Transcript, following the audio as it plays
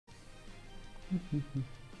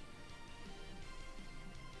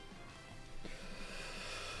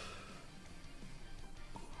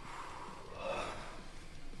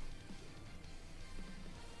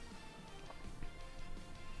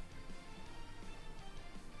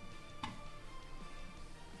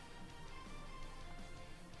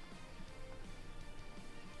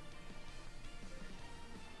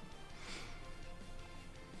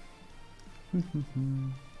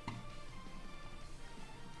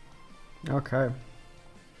Okay.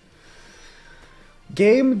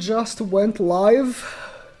 Game just went live.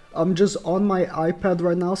 I'm just on my iPad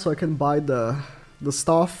right now so I can buy the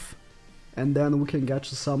stuff. And then we can get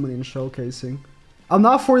to summoning and showcasing. I'm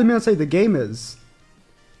not 40 minutes late, the game is.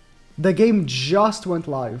 The game just went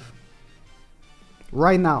live.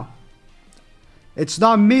 Right now. It's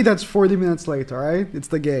not me that's 40 minutes late, alright? It's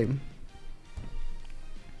the game.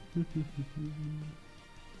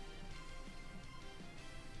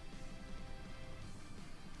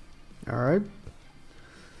 Alright.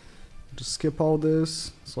 Just skip all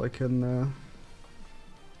this so I can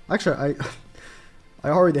actually I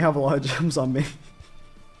already have a lot of gems on me.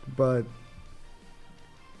 But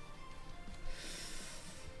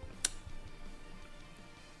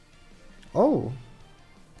oh,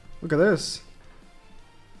 look at this.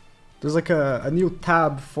 There's like a new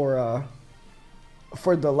tab for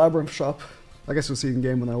the Labyrinth shop. I guess you'll see in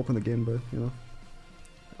game when I open the game, but you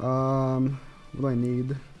know. What do I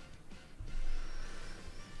need?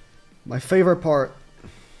 My favorite part.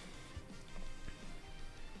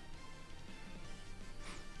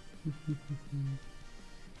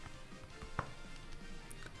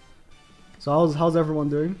 So how's everyone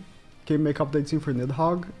doing? Can you make update team for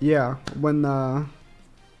Nidhogg? Yeah, when I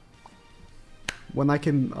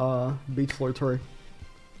can beat Flortori.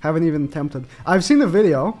 Haven't even attempted. I've seen a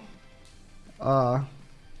video of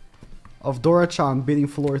Dora-chan beating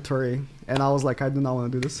Flortori, and I was like, I do not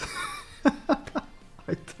want to do this. I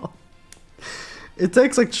don't. It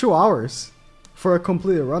takes like 2 hours for a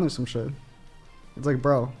completed run or some shit. It's like,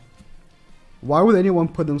 bro, why would anyone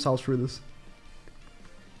put themselves through this?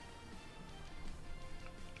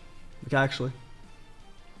 Like, actually.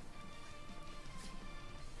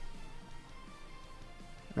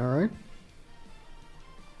 Alright.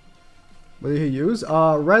 What did he use?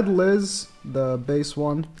 Red Liz, the base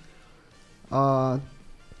one.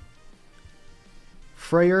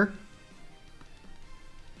 Freyr.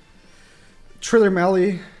 Triller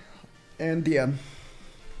Melee, and DM.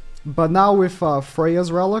 But now with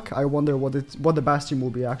Freya's Relic, I wonder what the Bastion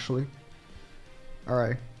will be actually.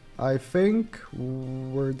 Alright. I think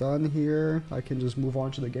we're done here. I can just move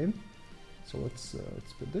on to the game. So let's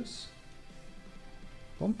put this.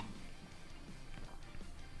 Boom.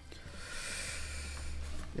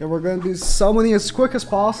 And we're gonna be summoning as quick as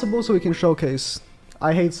possible so we can showcase.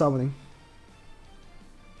 I hate summoning.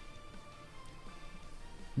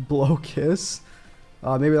 Blow kiss?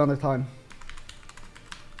 Maybe another time.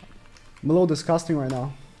 I'm a little disgusting right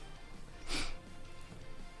now.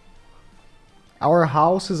 Our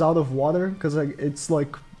house is out of water because it's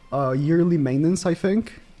like yearly maintenance, I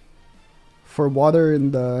think, for water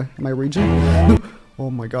in my region. Oh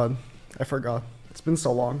my god, I forgot. It's been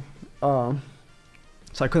so long.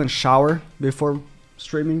 So I couldn't shower before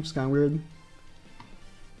streaming. It's kind of weird.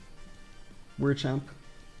 Weird champ.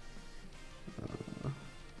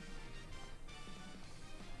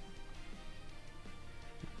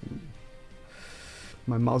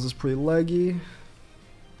 My mouse is pretty laggy.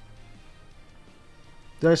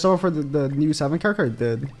 Did I sell for the new 7 character? I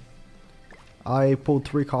did. I pulled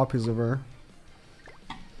 3 copies of her.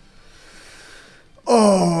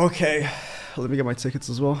 Oh, okay. Let me get my tickets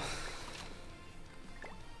as well.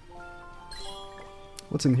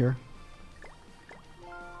 What's in here?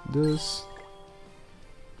 This.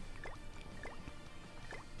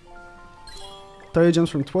 30 gems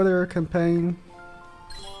from Twitter campaign.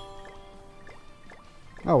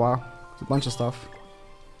 Oh wow, it's a bunch of stuff.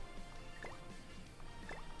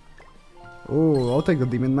 Oh, I'll take the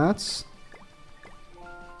demon mats.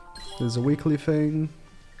 There's a weekly thing.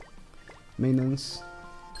 Maintenance.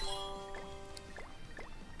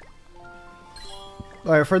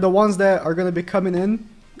 Alright, for the ones that are gonna be coming in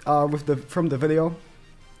from the video,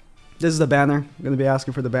 this is the banner. I'm gonna be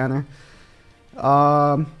asking for the banner.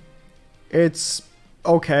 It's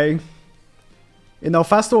okay. You know,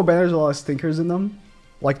 festival banners have a lot of stinkers in them,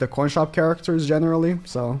 like the coin shop characters generally,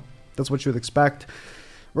 so that's what you would expect.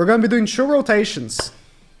 We're gonna be doing 2 rotations.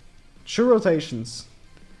 2 rotations.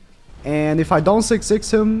 And if I don't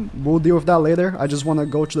 6-6 him, we'll deal with that later. I just want to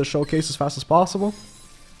go to the showcase as fast as possible.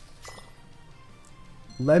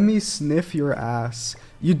 Let me sniff your ass.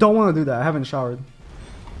 You don't want to do that. I haven't showered.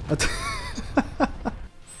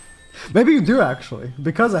 Maybe you do actually,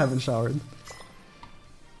 because I haven't showered.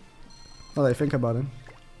 Now that I think about it.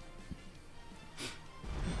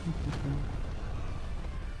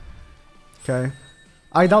 Okay.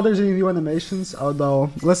 I doubt there's any new animations, although,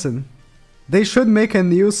 listen. They should make a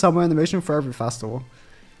new summer animation for every festival.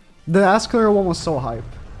 The Ascalor one was so hype.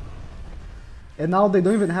 And now they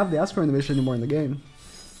don't even have the Ascalor animation anymore in the game.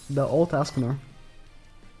 The old Ascalor.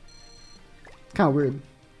 Kinda weird.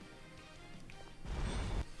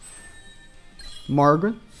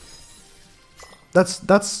 Margaret?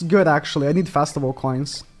 That's good actually. I need festival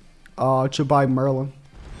coins to buy Merlin.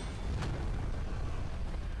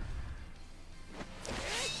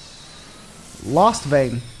 Lost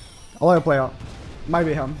Vein. I'll let it play out. Might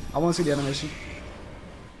be him. I want to see the animation.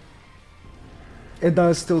 It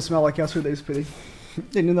does still smell like yesterday's pity.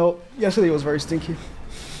 And you know, yesterday was very stinky.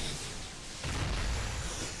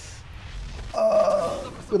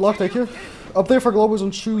 Good luck, thank you. Update for Globals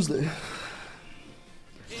on Tuesday.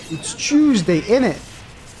 It's Tuesday, innit?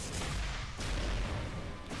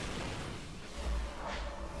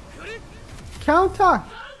 Counter!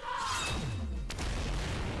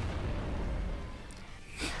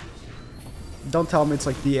 Don't tell me it's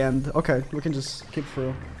like the end. Okay, we can just keep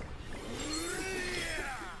through.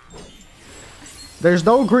 There's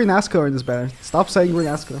no green Ascalor in this banner. Stop saying green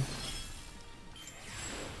Ascalor.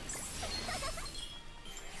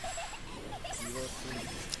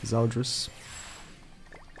 Zeldris.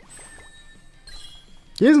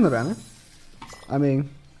 He is in the banner. I mean,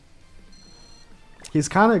 he's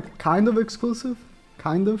kind of exclusive.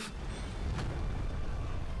 Kind of.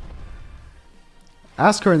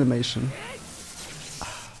 Ascalor animation.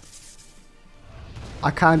 I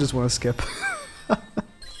kind of just want to skip.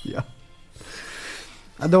 Yeah.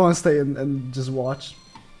 I don't want to stay and just watch.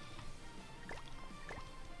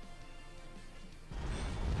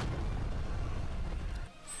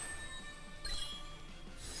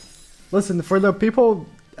 Listen, for the people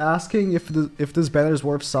asking if this banner is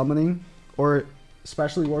worth summoning, or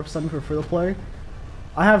especially worth summoning for free to play,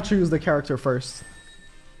 I have to choose the character first.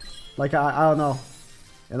 Like, I don't know.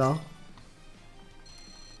 You know?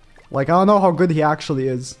 Like, I don't know how good he actually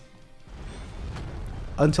is.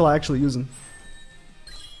 Until I actually use him.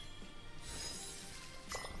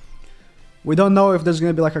 We don't know if there's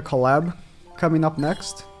gonna be like a collab coming up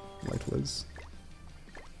next. Like Liz.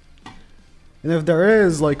 And if there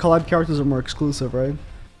is, like, collab characters are more exclusive, right?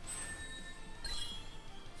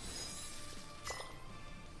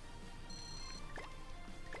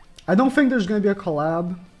 I don't think there's gonna be a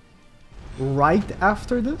collab right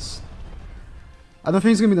after this. I don't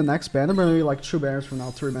think it's gonna be the next banner, but maybe like 2 banners from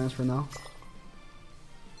now, 3 banners from now.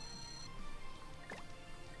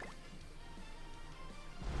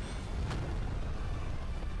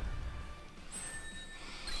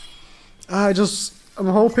 I'm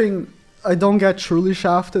hoping I don't get truly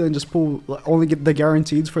shafted and just pull, only get the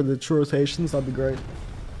guaranteed for the true rotations. That'd be great.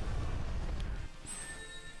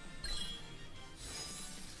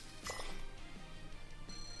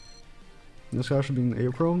 This guy should be in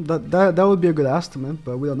April. That would be a good estimate,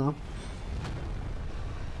 but we don't know.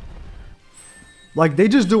 Like, they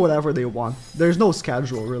just do whatever they want. There's no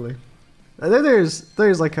schedule really. There's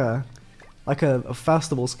like a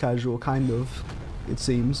festival schedule kind of, it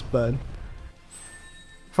seems, but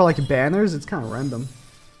for like banners, it's kind of random.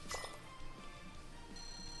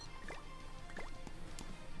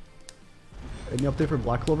 Any update for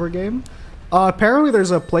Black Clover game? Apparently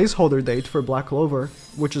there's a placeholder date for Black Clover,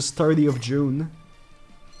 which is 30th of June.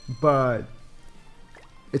 But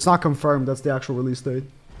it's not confirmed, that's the actual release date.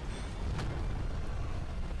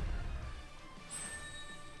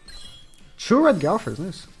 True Red Galfers,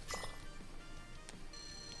 nice.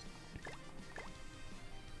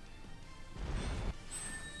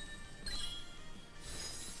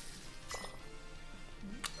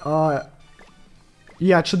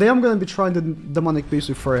 Yeah, today I'm gonna be trying the Demonic Beast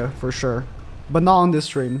with Freya, for sure. But not on this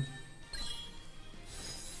stream.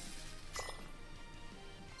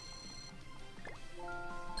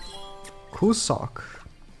 Kusok.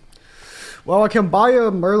 Well, I can buy a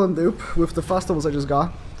Merlin dupe with the festivals I just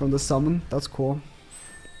got from the summon. That's cool.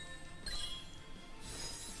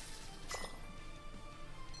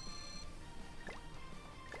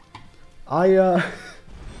 I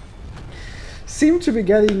seem to be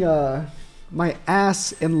getting my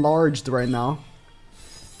ass enlarged right now.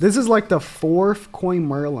 This is like the 4th coin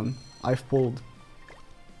Merlin I've pulled.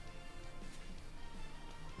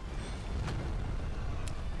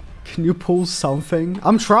 Can you pull something?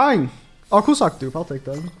 I'm trying! Oh, Kusok dupe, I'll take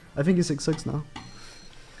that. I think he's 6'6" now.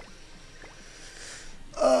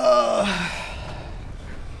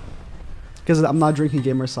 Because I'm not drinking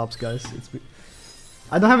gamer subs, guys.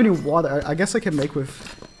 I don't have any water. I guess I can make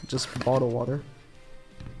with just bottled water.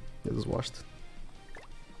 It is washed.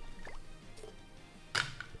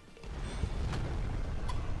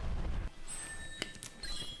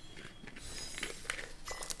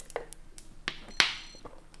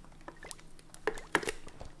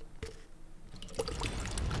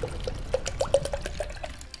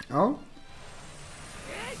 Oh?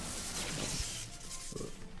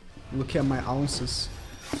 Look at my ounces.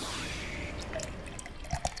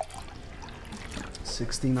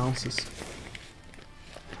 16 ounces.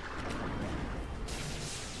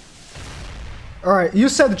 Alright, you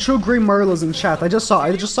said true green merlins in chat. I just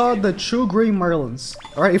saw the true green merlins.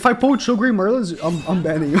 Alright, if I pull true green merlins, I'm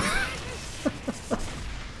banning you.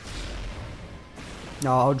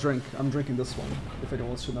 No, I'll drink. I'm drinking this one, if anyone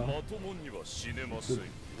wants to know.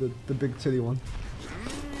 The big titty one.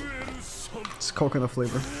 It's coconut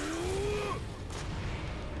flavor.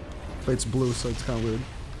 But it's blue, so it's kind of weird.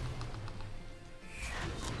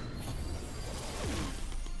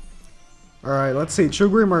 Alright, let's see. True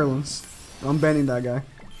green merlins. I'm banning that guy.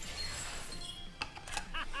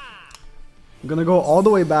 I'm gonna go all the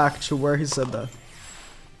way back to where he said that.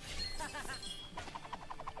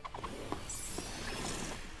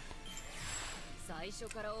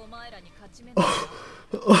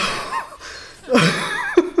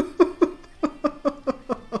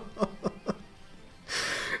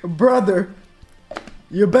 Brother,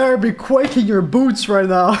 you better be quaking your boots right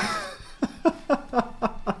now.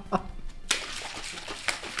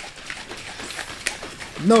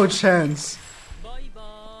 No chance.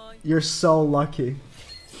 You're so lucky.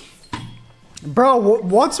 Bro,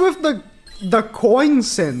 what's with the coin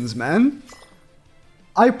sins, man?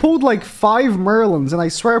 I pulled like 5 merlins and I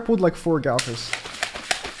swear I pulled like 4 Gauchers.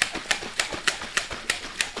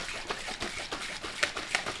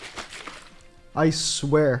 I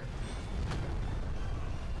swear.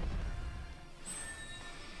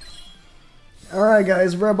 Alright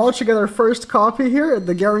guys, we're about to get our first copy here at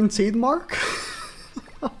the guaranteed mark.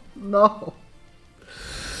 No.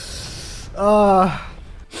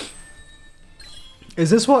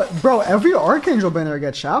 Is this what... Bro, every Archangel banner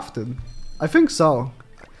gets shafted. I think so.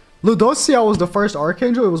 Ludosia was the first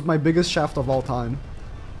Archangel. It was my biggest shaft of all time.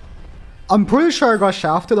 I'm pretty sure I got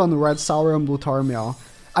shafted on Red Sauriel and Blue Tarmiel.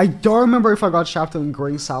 I don't remember if I got shafted on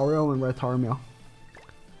Green Sauriel and Red Tarmiel.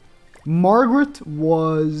 Margaret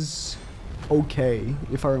was okay,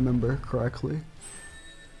 if I remember correctly.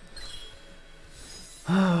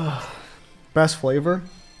 Best flavor?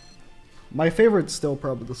 My favorite's still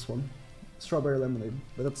probably this one. Strawberry lemonade.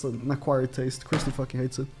 But that's an acquired taste. Christy fucking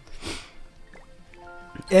hates it.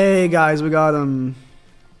 Hey guys, we got You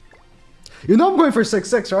know I'm going for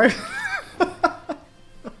 6-6, right?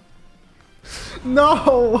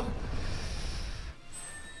 No!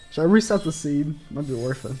 Should I reset the seed? Might be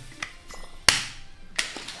worth it.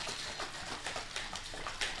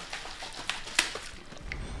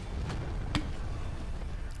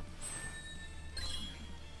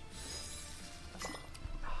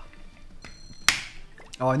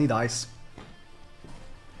 Oh, I need ice.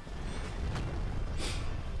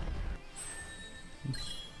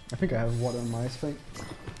 I think I have water in my ice pack.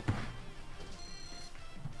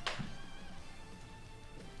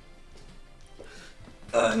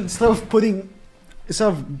 Instead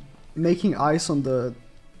of making ice on the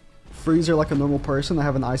freezer like a normal person, I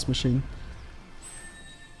have an ice machine.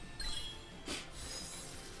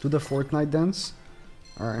 Do the Fortnite dance.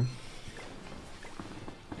 Alright.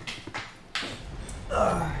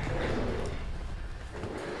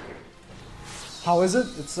 How is it?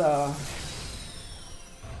 It's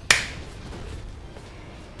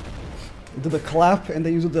do the clap and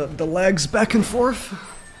then you do the legs back and forth.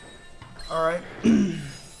 Alright. You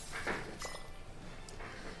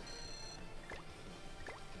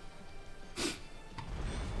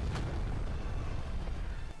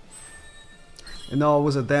know, I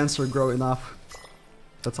was a dancer growing up.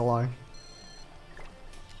 That's a lie.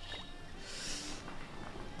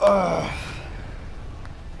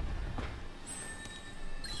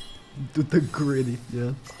 Do the gritty,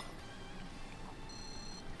 yeah.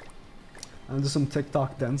 And do some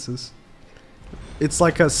TikTok dances. It's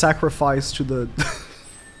like a sacrifice to the...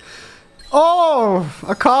 Oh!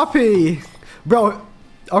 A copy! Bro,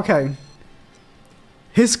 okay.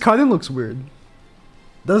 His cutting looks weird.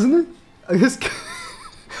 Doesn't it? His...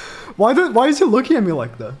 Why is he looking at me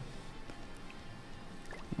like that?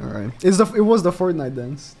 Alright. It was the Fortnite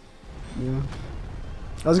dance. Yeah.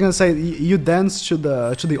 I was gonna say, you dance to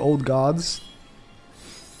the old gods.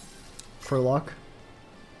 For luck.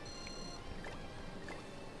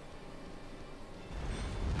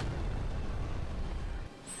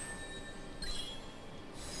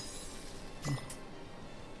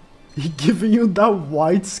 He giving you that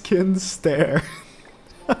white skin stare.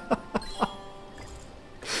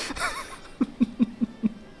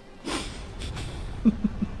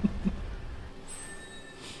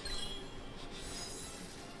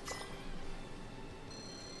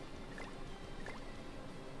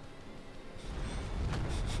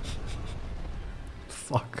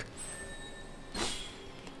 Fuck.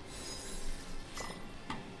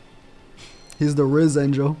 He's the Riz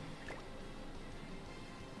Angel.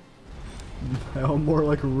 Hell, more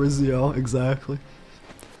like Riziel, exactly.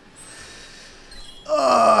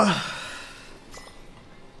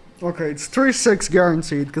 Okay, it's 3-6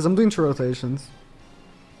 guaranteed, because I'm doing 2 rotations.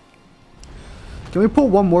 Can we pull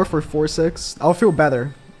one more for 4-6? I'll feel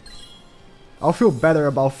better. I'll feel better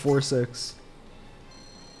about 4-6.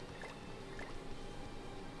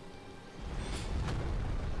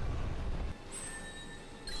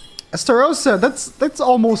 Estarossa, that's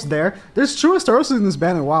almost there. There's 2 Estarossas in this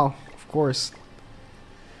banner, wow. Of course.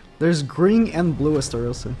 There's green and blue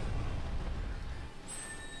Estarossa.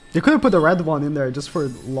 You could have put the red one in there just for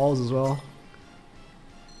lols as well.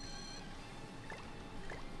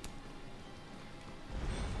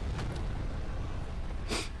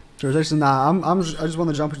 Rotation, nah, I just want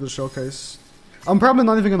to jump into the showcase. I'm probably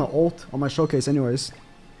not even gonna ult on my showcase anyways.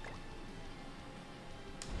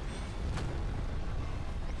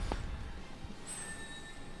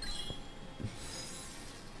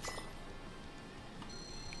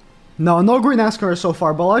 No green Ascar so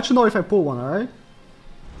far, but I'll let you know if I pull one, alright?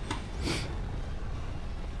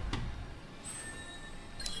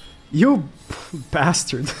 You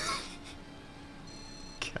bastard.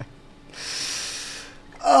 Okay.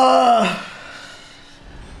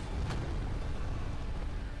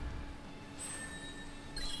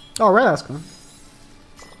 Oh, red Ascar.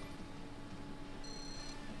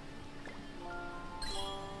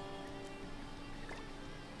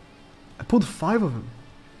 I pulled 5 of them.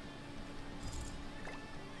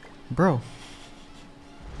 Bro.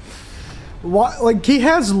 What? Like, he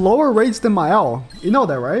has lower rates than MAEL. You know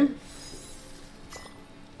that, right?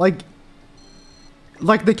 Like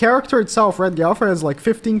the character itself, Red Galfer, has like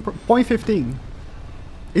 0.15.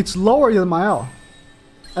 It's lower than MAEL.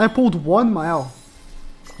 And I pulled 1 MAEL.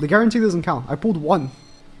 The guarantee doesn't count. I pulled 1.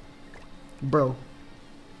 Bro.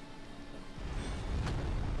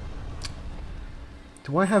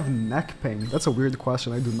 Do I have neck pain? That's a weird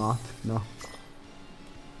question. I do not. No.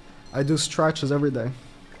 I do stretches every day.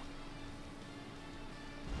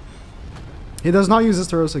 He does not use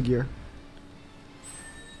Estarossa gear.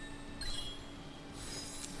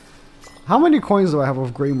 How many coins do I have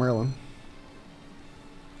of Grey Merlin?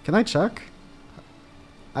 Can I check?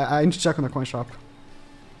 I need to check on the coin shop.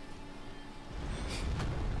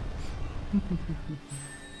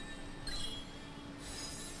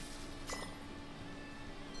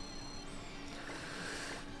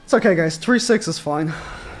 It's okay, guys. 3-6 is fine.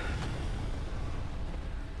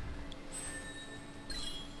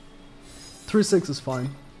 Three six is fine.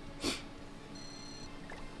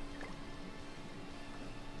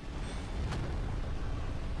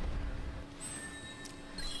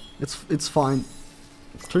 It's fine.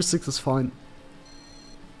 3-6 is fine.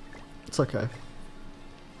 It's okay.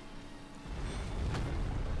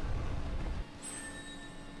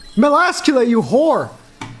 Melascula, you whore!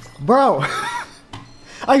 Bro!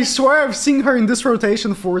 I swear I've seen her in this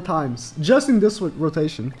rotation 4 times. Just in this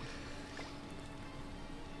rotation.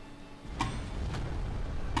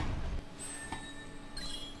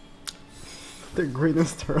 The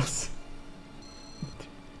greenest turtles.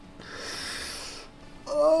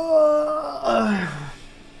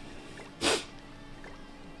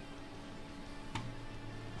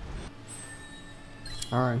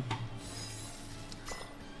 Alright.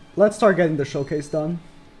 Let's start getting the showcase done.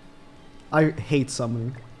 I hate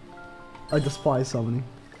summoning. I despise summoning.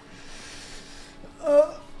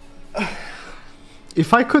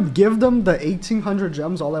 If I could give them the 1800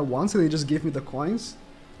 gems all at once and they just give me the coins,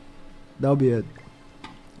 that'll be it.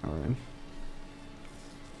 Alright.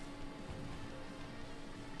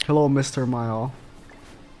 Hello, Mr. MAEL.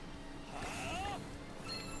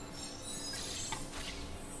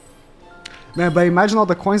 Man, but imagine all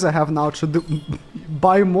the coins I have now to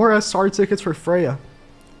buy more SR tickets for Freya.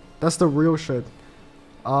 That's the real shit.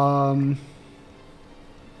 That's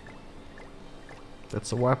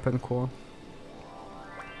a weapon, cool.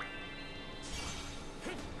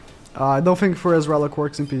 I don't think Freya's relic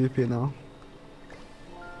works in PvP now.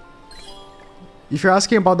 If you're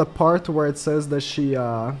asking about the part where it says that she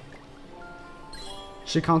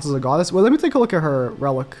counts as a goddess, well, let me take a look at her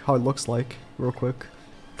relic, how it looks like, real quick.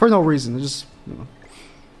 For no reason, just, you know.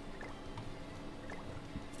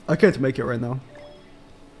 I can't make it right now.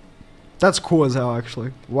 That's cool as hell,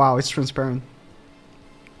 actually. Wow, it's transparent.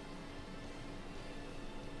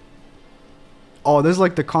 Oh, there's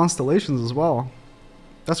like the constellations as well.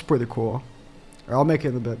 That's pretty cool. Alright, I'll make it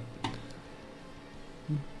in a bit.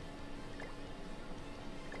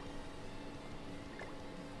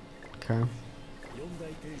 Okay.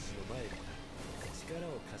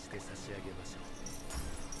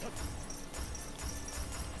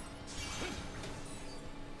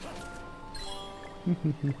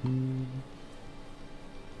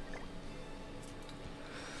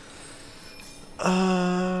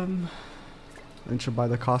 I should buy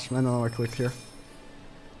the costume. I know I clicked here.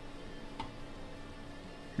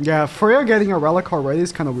 Yeah, Freya getting a relic already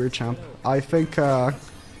is kind of weird, champ. I think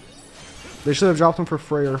they should have dropped him for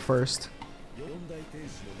Freya first.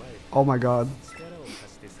 Oh my god.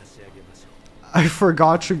 I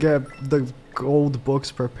forgot to get the gold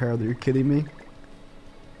books prepared. Are you kidding me?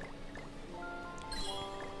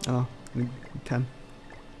 Oh, 10.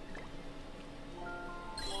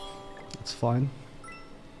 That's fine.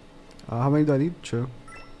 How many do I need? 2.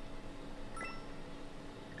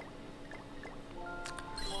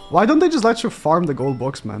 Why don't they just let you farm the gold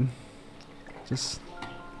books, man? Just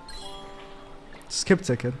skip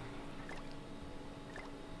ticket.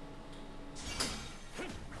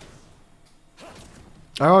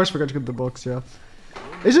 I always forget to get the books, yeah.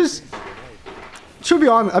 It's just, to be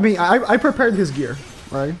honest, I mean, I prepared his gear,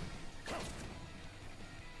 right?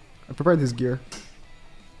 I prepared his gear.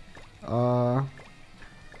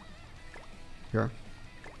 Here.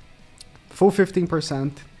 Full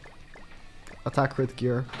 15% attack crit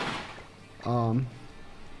gear. I'm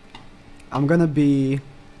gonna be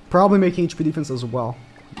probably making HP defense as well,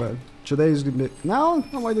 but today is gonna be no.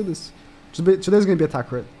 Why did this? Today's gonna be attack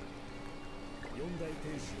crit.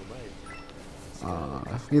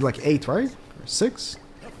 Need like 8, right? Or 6?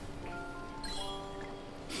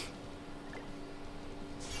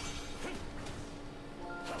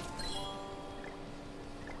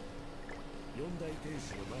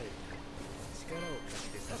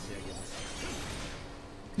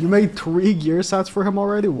 You made 3 gear sets for him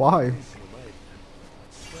already? Why?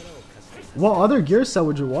 What other gear set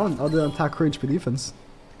would you want other than attack crit HP defense?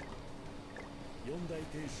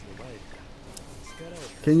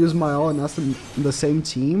 Can you use MAEL and us in the same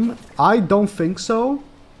team? I don't think so.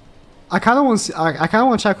 I kind of want to. I kind of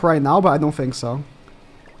want to check right now, but I don't think so.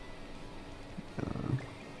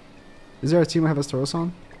 Is there a team I have Asteros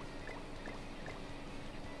on?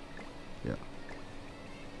 Yeah.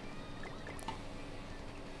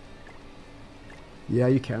 Yeah,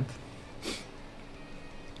 you can't.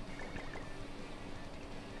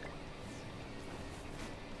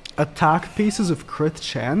 Attack pieces of crit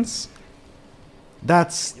chance?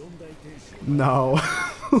 That's no.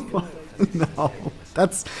 No.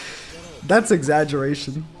 That's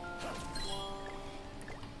exaggeration.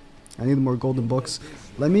 I need more golden books.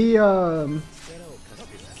 Let me I'm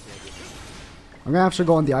gonna have to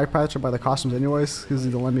go on the eye patch or buy the costumes anyways, because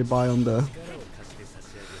they don't let me buy on the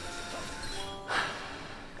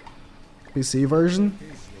PC version.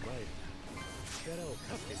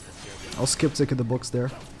 I'll skip ticket the books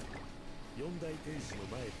there.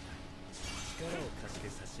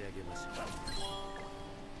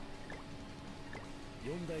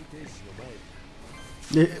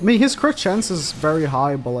 Yeah, I mean, his crit chance is very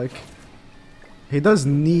high, but like, he does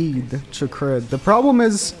need to crit. The problem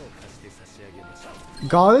is,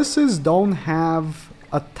 goddesses don't have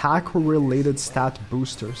attack-related stat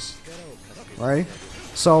boosters, right?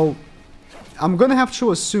 So, I'm gonna have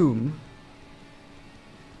to assume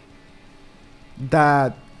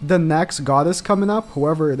that the next goddess coming up,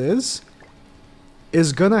 whoever it is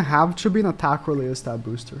gonna have to be an attack-related stat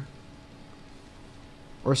booster.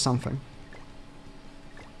 Or something.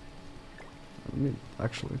 I mean,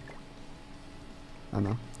 actually. I don't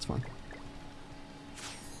know, it's fine.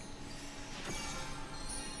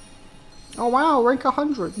 Oh wow, rank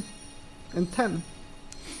 110.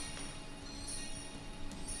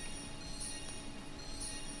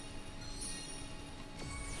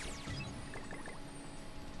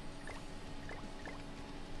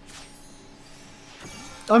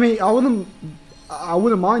 I mean, I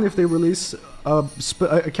wouldn't mind if they release a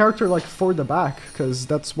character like for the back, because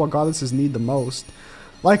that's what goddesses need the most.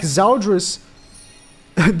 Like Zeldris,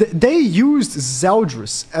 they used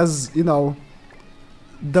Zeldris as, you know,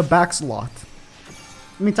 the back slot.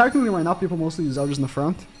 I mean, technically right now people mostly use Zeldris in the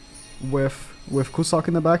front with Kusok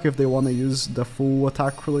in the back if they want to use the full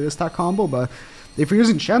attack related stack combo, but if you're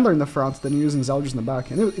using Chandler in the front, then you're using Zeldris in the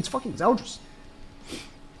back, and it's fucking Zeldris.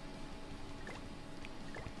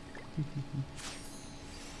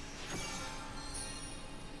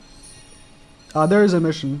 There is a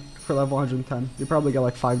mission for level 110. You probably get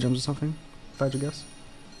like 5 gems or something, if I had to guess.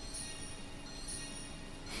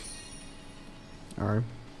 Alright.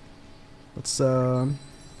 Let's I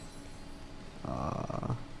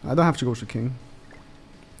don't have to go to king.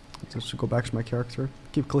 Just to go back to my character.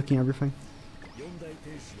 Keep clicking everything.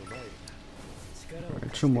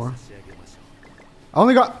 Alright, 2 more. I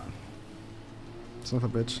only got... Son of a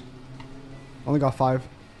bitch. Only got 5.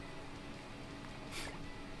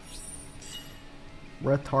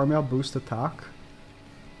 Red Tarmail boost attack.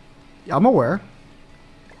 Yeah, I'm aware.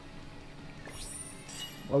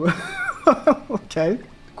 Okay,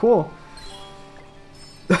 cool.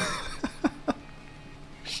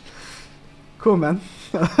 Cool, man.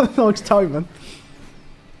 That looks tight, man.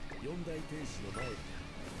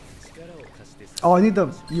 Oh, I need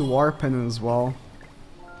the UR pennant as well.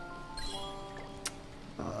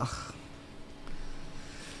 Ugh.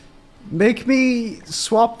 Make me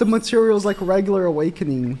swap the materials like regular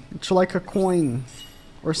awakening to like a coin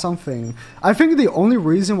or something. I think the only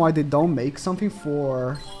reason why they don't make something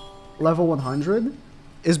for level 100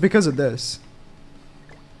 is because of this.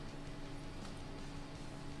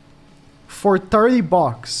 For 30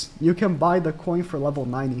 bucks, you can buy the coin for level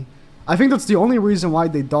 90. I think that's the only reason why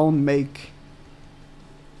they don't make...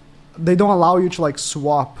 They don't allow you to like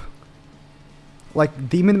swap like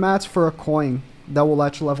demon mats for a coin that will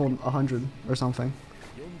let you level 100 or something.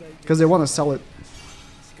 Because they want to sell it.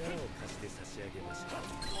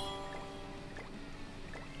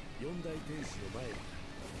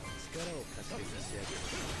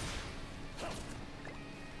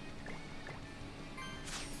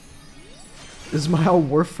 Is MAEL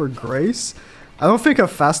worth for grace? I don't think a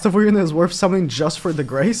festival unit is worth something just for the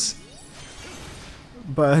grace.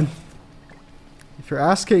 But if you're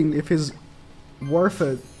asking if it's worth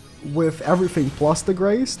it with everything plus the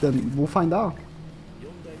grace, then we'll find out.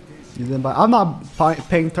 You didn't buy. I'm not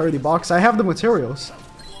paying 30 bucks. I have the materials.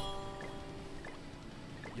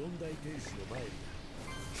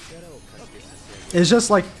 It's just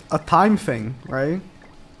like a time thing, right?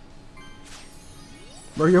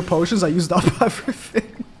 Where your potions, I used up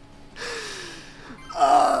everything.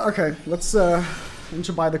 Okay, let's I need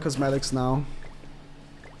to buy the cosmetics now.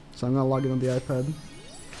 So I'm gonna log in on the iPad.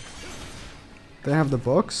 They have the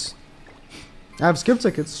books. I have skip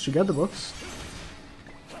tickets to get the books.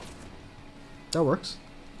 That works.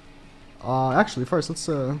 Actually, first let's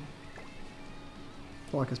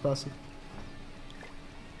lock his passive.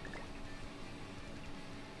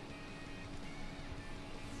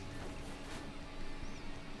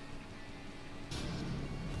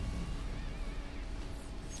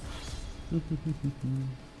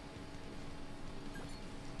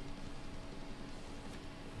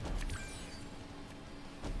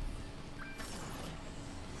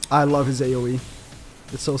 I love his AoE.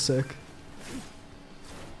 It's so sick.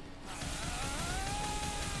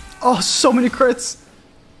 Oh, so many crits!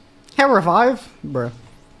 Can I revive? Bruh.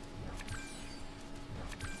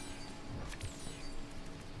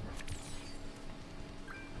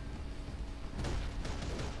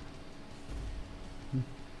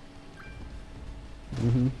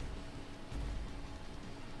 Mm-hmm.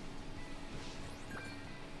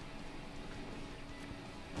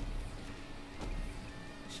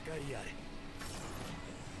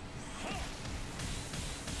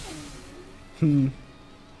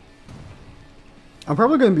 I'm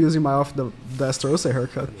probably going to be using the Estarossa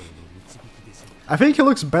haircut. I think he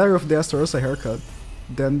looks better with the Estarossa haircut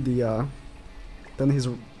than the than his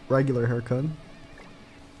regular haircut.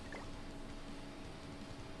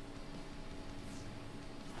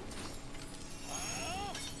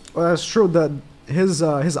 Well, that's true that his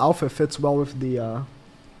outfit fits well with the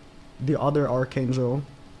other Archangel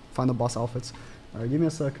final boss outfits. Alright, give me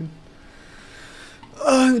a second.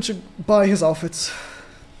 I need to buy his outfits.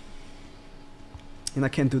 And I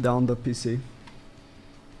can't do that on the PC.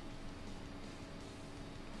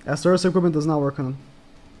 Asteros equipment does not work on him.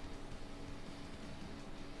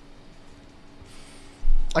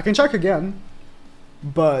 I can check again,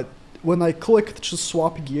 but when I clicked to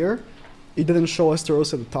swap gear, it didn't show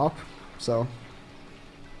Asteros at the top, so...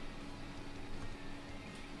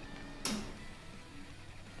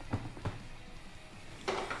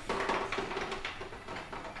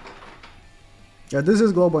 Yeah, this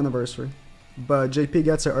is global anniversary, but JP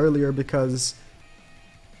gets it earlier because...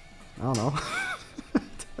 I don't know.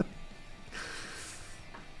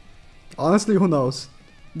 Honestly, who knows?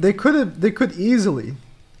 They could easily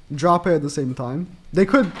drop it at the same time. They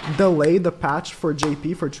could delay the patch for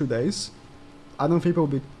JP for 2 days. I don't think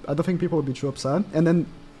people will be too upset, and then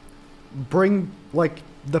bring like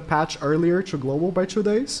the patch earlier to global by 2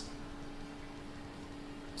 days.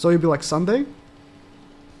 So it'd be like Sunday.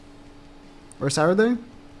 Or Saturday?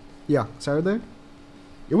 Yeah, Saturday.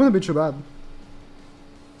 It wouldn't be too bad.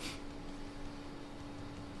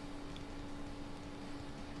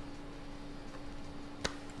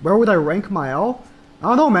 Where would I rank MAEL? I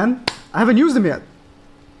don't know, man. I haven't used them yet.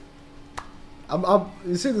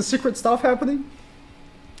 You see the secret stuff happening?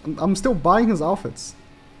 I'm still buying his outfits.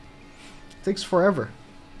 It takes forever.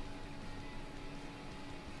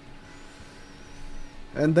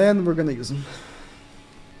 And then we're gonna use them.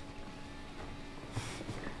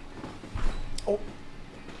 Oh.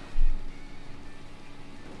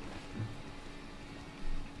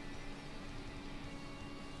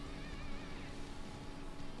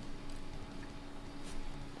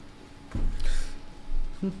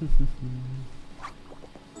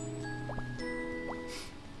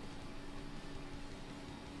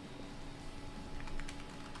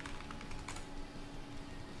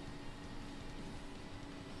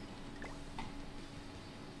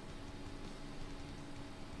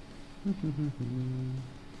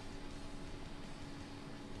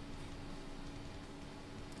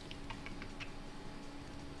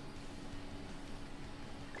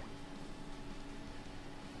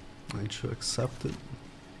 I should accept it.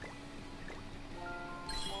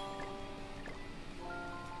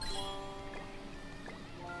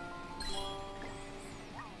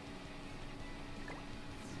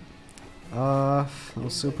 No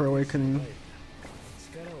Super Awakening.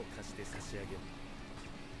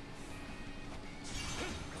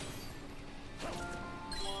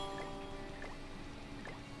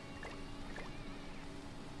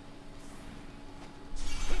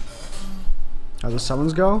 How the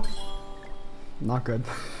summons go? Not good.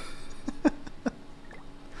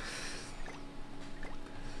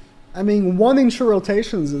 I mean, 1 in 2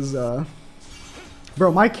 rotations is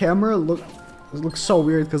bro, my camera looks so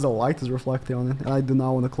weird because the light is reflecting on it, and I do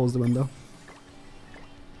not want to close the window.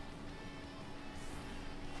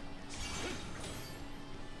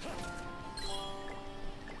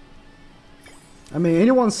 I mean,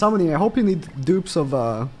 anyone summoning, I hope you need dupes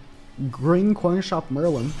of green coin shop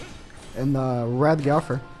Merlin and red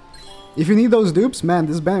Gaffer. If you need those dupes, man,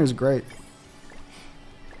 this banner is great.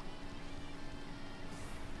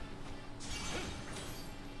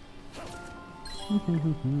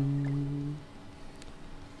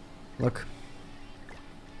 Look.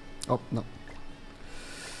 Oh, no.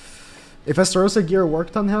 If Estarossa gear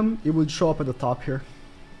worked on him, it would show up at the top here.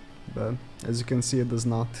 But as you can see, it does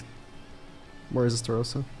not. Where is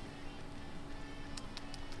Estarossa?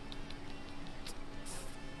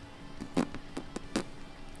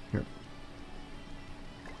 Here.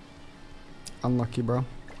 Unlucky, bro.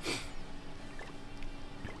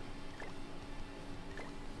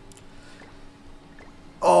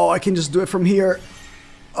 Oh, I can just do it from here.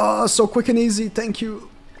 Oh, so quick and easy. Thank you.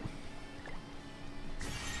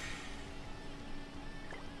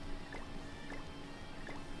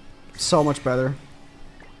 So much better.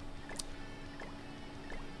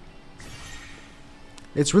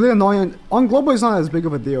 It's really annoying. On global, it's not as big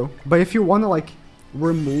of a deal. But if you want to, like,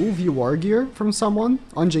 remove UR gear from someone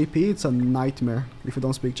on JP, it's a nightmare if you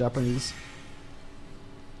don't speak Japanese.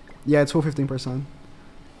 Yeah, it's full 15%.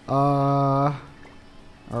 Alright.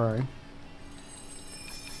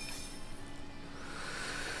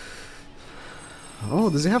 Oh,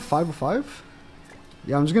 does he have 505?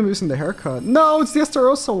 Yeah, I'm just gonna be using the haircut. No, it's the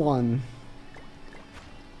Estarossa one!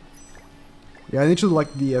 Yeah, I need to do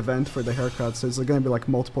like the event for the haircut, so it's gonna be like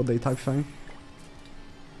multiple day type thing.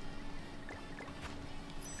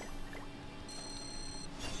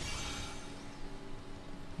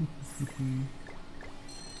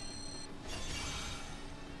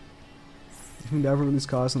 I think they ever release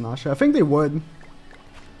Chaos and Asha? I think they would.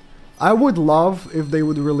 I would love if they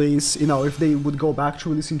would release, you know, if they would go back to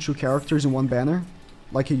releasing 2 characters in one banner,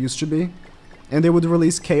 like it used to be. And they would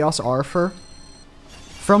release Chaos Arthur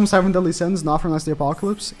from 7 Deadly Sins, not from Last the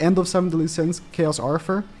Apocalypse. End of 7 Deadly Sins, Chaos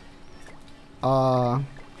Arthur.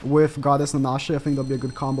 With Goddess Nanashi, I think that'll be a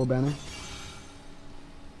good combo banner.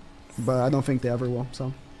 But I don't think they ever will,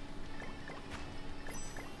 so.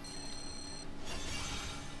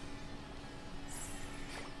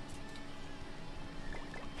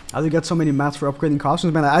 How do you get so many mats for upgrading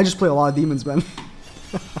costumes? Man, I just play a lot of demons, man.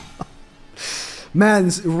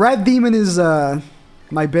 Man, Red Demon is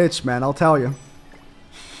my bitch, man, I'll tell you.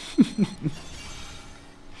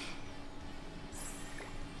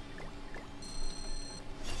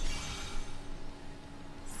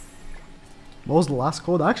 What was the last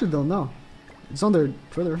code? I actually don't know. It's on their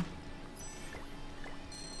Twitter.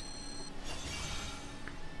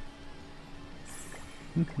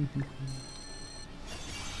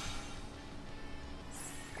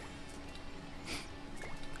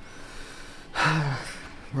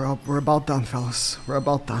 We're about done, fellas. We're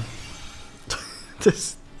about done.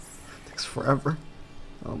 This takes forever.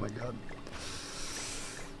 Oh my god.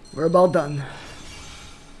 We're about done.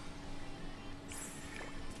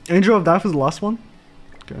 Angel of Death is the last one?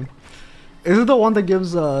 Okay. Is it the one that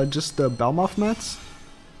gives just the Belmoth mats?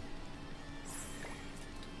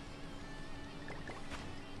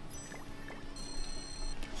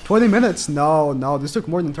 $20 minutes? No, this took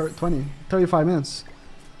more than 35 minutes.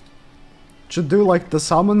 Should do like the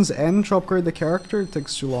summons and to upgrade the character. It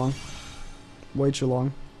takes too long. Way too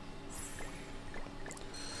long.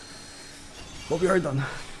 But we are done.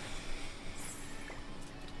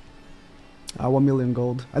 1 million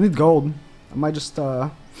gold. I need gold. I might just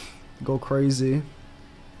go crazy.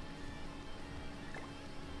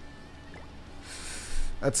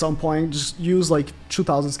 At some point, just use like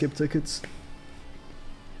 2,000 skip tickets.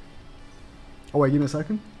 Oh wait, give me a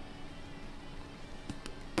second.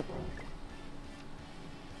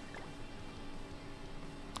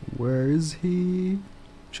 Where is he?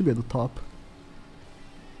 Should be at the top.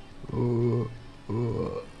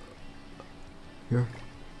 Here.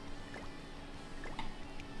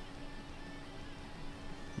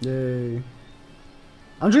 Yay.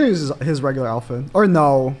 I'm just gonna use his regular outfit. Or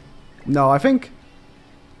no. No, I think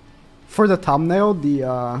for the thumbnail,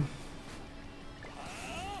 the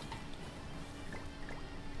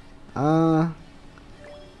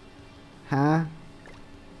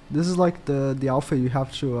this is like the outfit you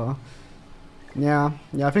have to yeah,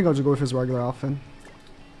 I think I'll just go with his regular outfit.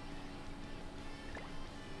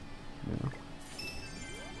 Yeah.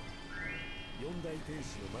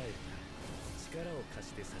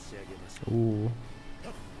 Ooh.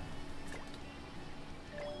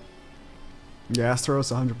 Yeah,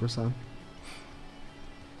 Asteros 100%.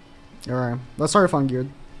 Alright, let's start with ungeared.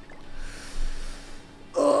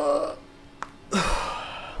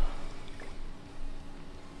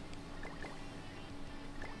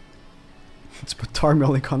 Let's put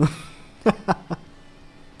Tarmelic on him.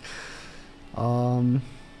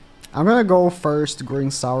 I'm gonna go first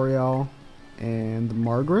Green Sauriel and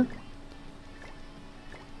Margaret.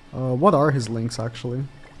 What are his links actually?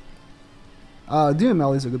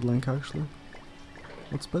 DML is a good link actually.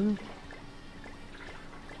 What's better?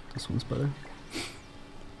 This one's better.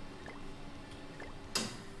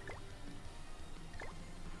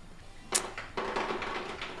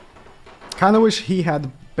 Kinda wish he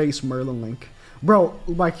had base Merlin link. Bro,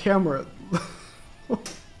 my camera.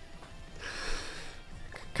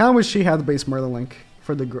 Kinda wish he had the base Merlin link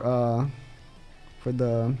for the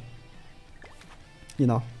you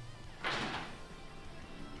know.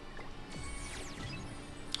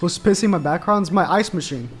 Who's pissing my backgrounds? My ice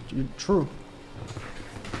machine. True.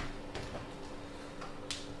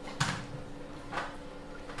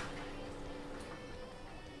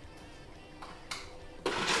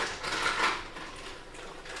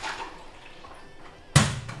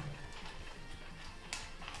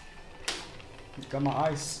 Got my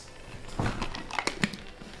ice.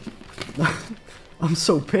 I'm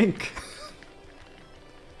so pink.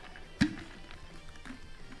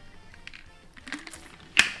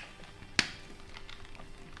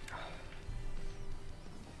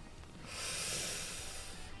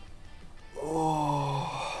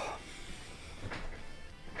 Oh.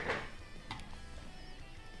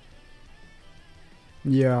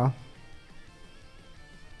 Yeah.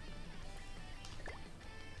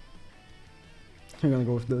 I'm gonna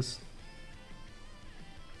go with this.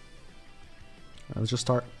 Let's just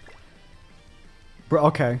start. Bro,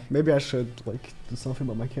 okay, maybe I should like do something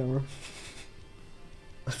about my camera.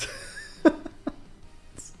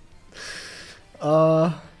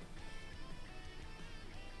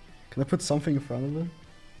 Can I put something in front of it?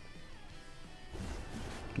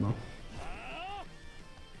 No.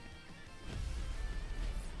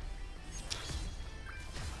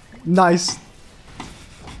 Nice.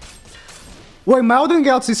 Wait, MAEL didn't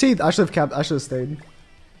get out CC'd. I should have kept. I should have stayed.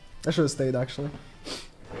 I should have stayed actually.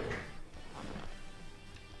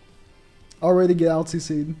 Already get out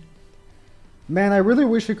CC'd. Man, I really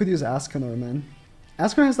wish we could use Ascanor, man.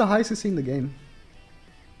 Ascanor has the highest CC in the game.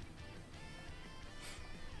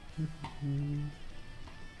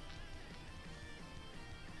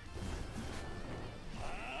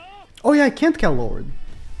 Oh yeah, I can't kill Lord.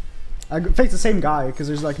 I face the same guy because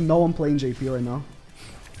there's like no one playing JP right now.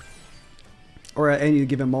 Or at any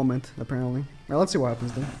given moment, apparently. Alright, let's see what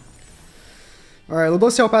happens then. Alright,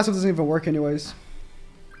 let's see how passive doesn't even work anyways.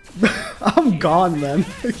 I'm gone, man.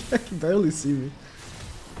 You can barely see me.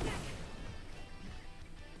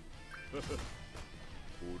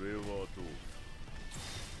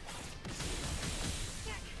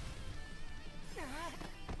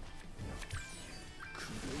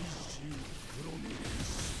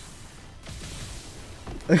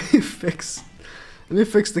 Let me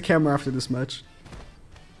fix the camera after this match.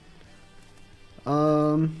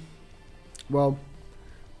 Well,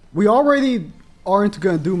 we already aren't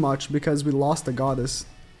gonna do much because we lost the goddess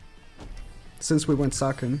since we went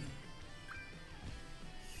second.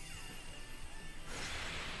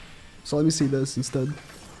 So let me see this instead.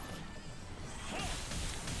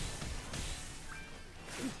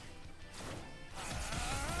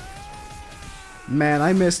 Man,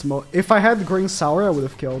 I missed if I had Green Sour, I would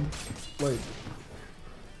have killed. Wait.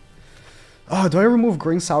 Oh, do I remove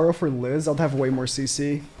Green Sour for Liz? I'd have way more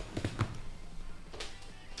CC.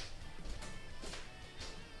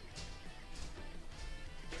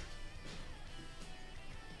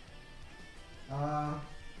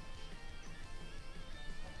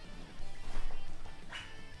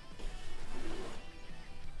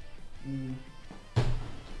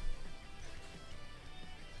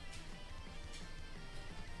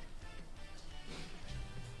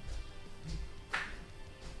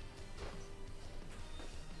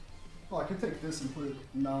 Oh, I can take this and put it.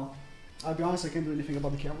 No. I'll be honest, I can't do anything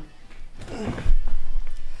about the camera.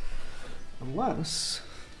 Unless.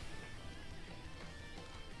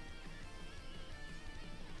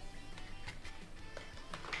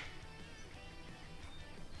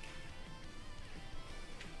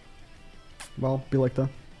 Well, be like that.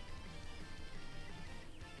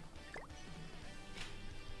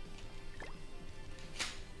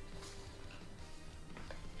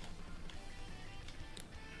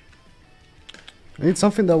 I need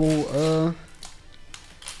something that will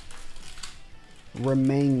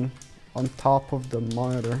remain on top of the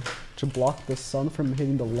monitor to block the sun from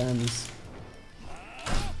hitting the lens.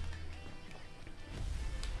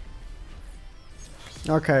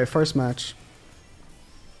 Okay, first match.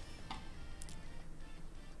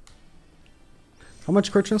 How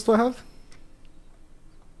much crit chance do I have?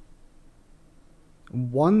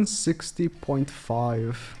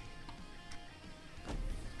 160.5.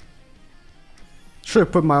 Should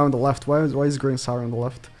have put my on the left. Why is Green Sour on the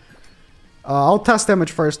left? I'll test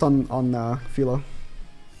damage first on Philo.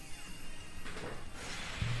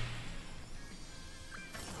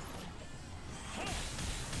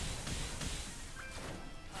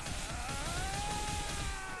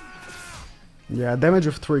 Yeah, damage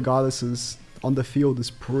of 3 goddesses on the field is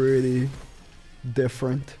pretty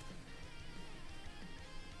different.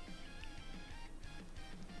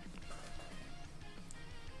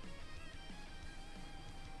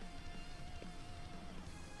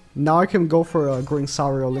 Now I can go for a Green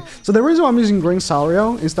Saurio. So the reason why I'm using Green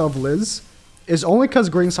Saurio instead of Liz is only because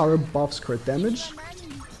Green Saurio buffs crit damage.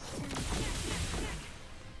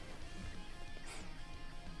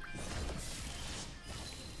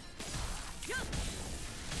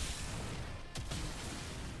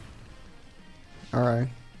 Alright.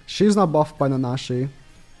 She's not buffed by Nanashi.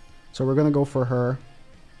 So we're gonna go for her.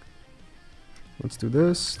 Let's do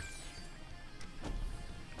this.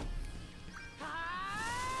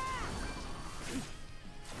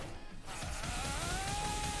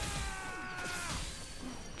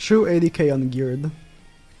 True 80k ungeared.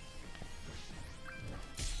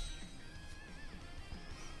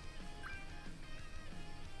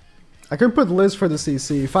 I can put Liz for the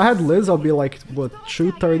CC. If I had Liz, I'll be like, what,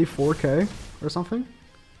 true 34k or something?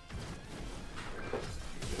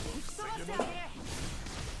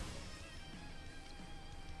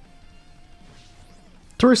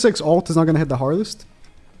 Tour 6 ult is not gonna hit the hardest.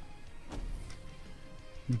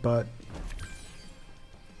 But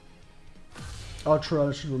oh, true,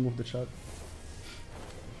 I should remove the chat.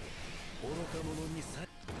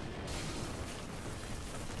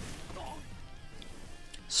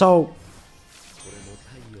 So,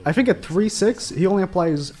 I think at 3-6, he only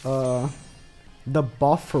applies the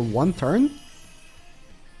buff for 1 turn.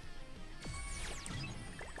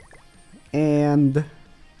 And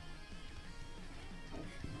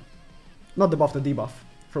not the buff, the debuff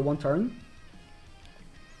for 1 turn.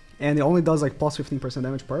 And it only does like plus 15%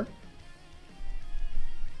 damage per.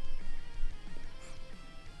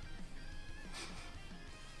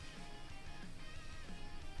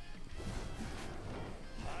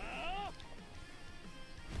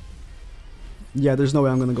 Yeah, there's no way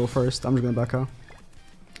I'm gonna go first. I'm just gonna back out.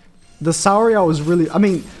 The Saurio is really... I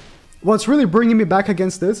mean, what's really bringing me back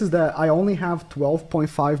against this is that I only have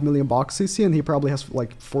 12.5 million box CC and he probably has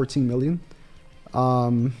like 14 million.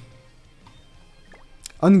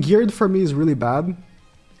 Ungeared for me is really bad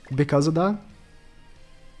because of that.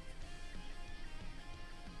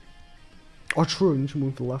 Oh, true. I need to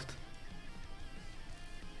move to the left.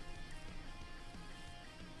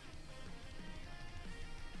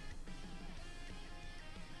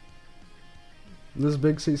 This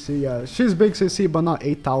big CC, yeah. She's big CC, but not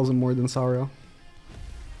 8,000 more than Sario.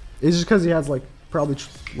 It's just because he has like probably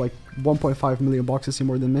like 1.5 million box CC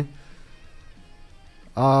more than me.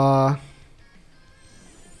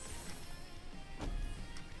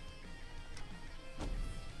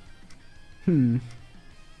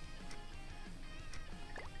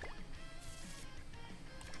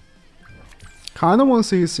 Kinda want to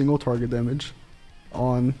see his single target damage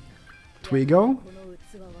on Twigo,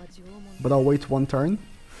 but I'll wait one turn.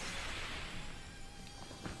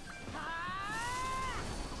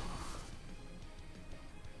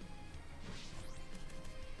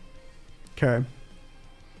 Okay.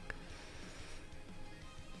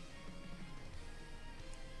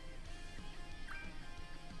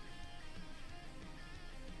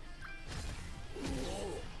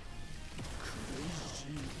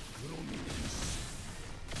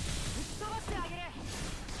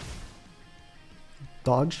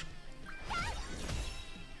 Dodge.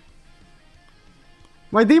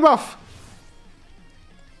 My debuff!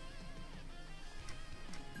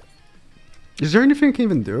 Is there anything I can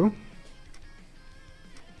even do?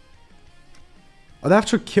 I'd have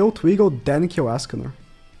to kill Twigo, then kill Escanor.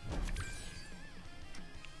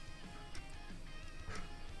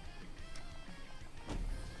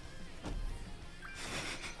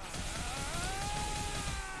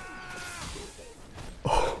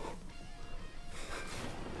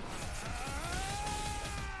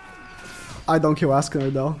 I don't kill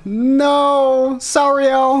Escanor though. No!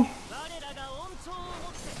 Sauriel!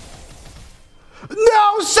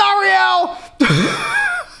 No! Sauriel!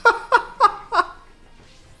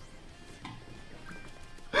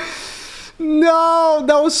 No!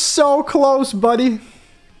 That was so close, buddy.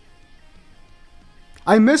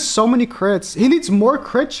 I missed so many crits. He needs more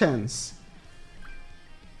crit chance.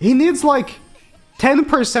 He needs like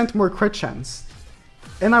 10% more crit chance.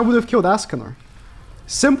 And I would have killed Escanor.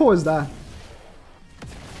 Simple as that.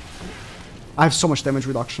 I have so much damage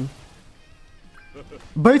reduction.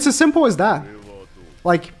 But it's as simple as that.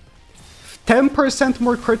 Like, 10%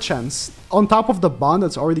 more crit chance on top of the bond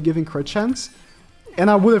that's already giving crit chance.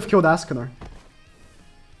 And I would have killed Escanor.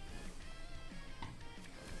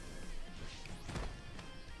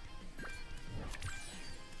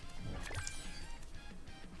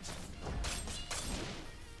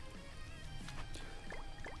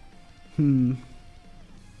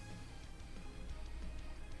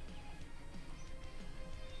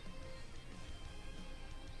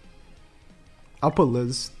 I'll put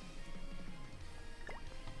Liz.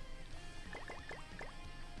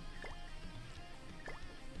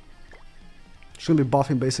 She'll be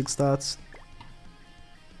buffing basic stats.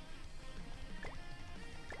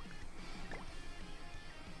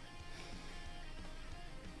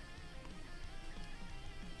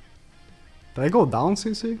 Did I go down,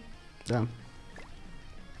 CC? Damn.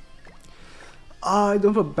 I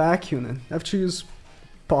don't have a back unit. I have to use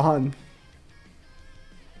Pawn.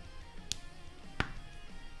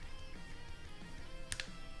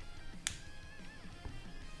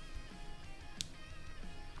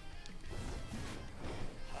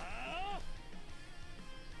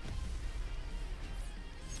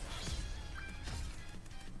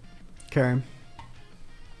 Okay.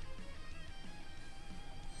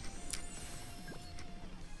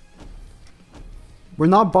 We're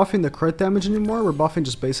not buffing the crit damage anymore, we're buffing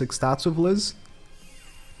just basic stats with Liz.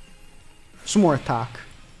 Some more attack.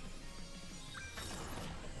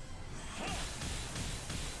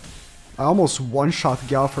 I almost one-shot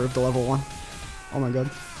Galfer with the level 1. Oh my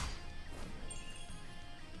god.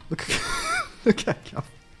 Look, look at Galfer.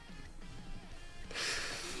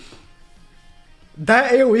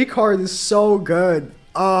 That AoE card is so good.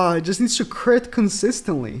 It just needs to crit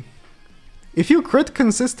consistently. If you crit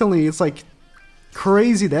consistently, it's like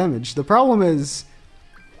crazy damage. The problem is,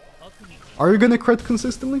 are you gonna crit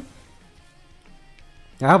consistently?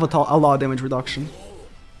 I have a lot of damage reduction.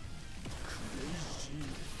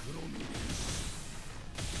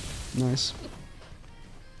 Nice.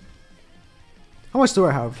 How much do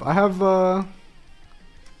I have? I have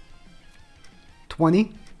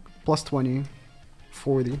 20 plus 20.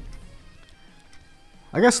 40.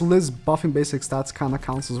 I guess Liz buffing basic stats kinda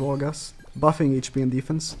counts as well, I guess. Buffing HP and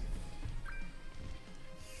defense.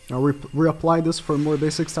 I'll reapply this for more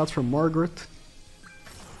basic stats from Margaret.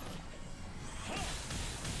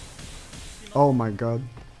 Oh my god.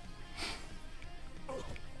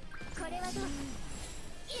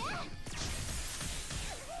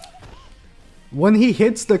 When he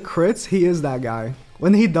hits the crits, he is that guy.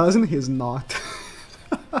 When he doesn't, he's not.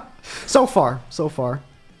 So far, so far.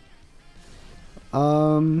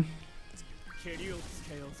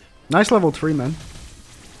 Nice level 3, man.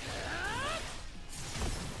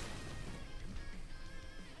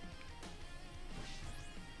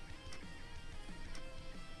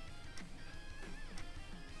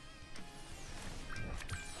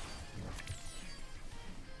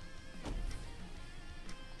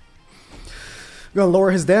 Gonna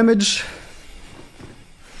lower his damage.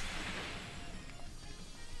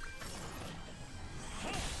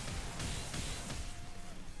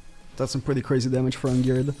 That's some pretty crazy damage for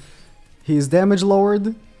Ungeared. He's damage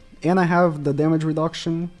lowered, and I have the damage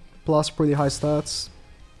reduction, plus pretty high stats.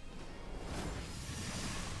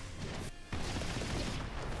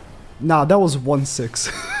 Nah, that was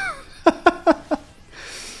 1-6.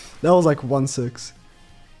 That was like 1-6.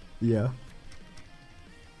 Yeah.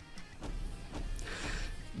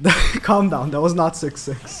 Calm down, that was not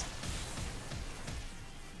 6-6.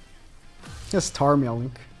 Yes, Tarmia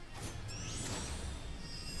Link.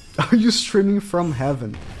 Are you streaming from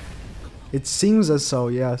heaven? It seems as so,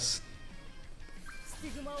 yes.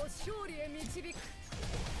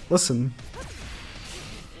 Listen.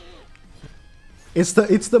 It's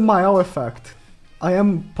the MAEL effect. I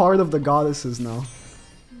am part of the goddesses now.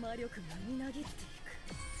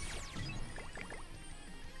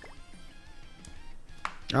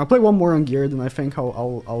 I'll play one more on Geared, and I think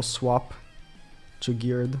I'll swap to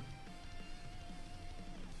Geared.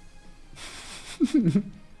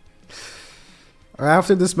 Alright,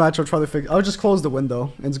 after this match, I'll try to fix. I'll just close the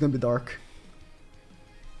window, and it's gonna be dark.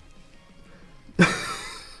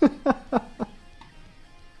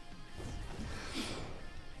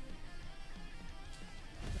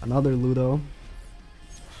 Another Ludo.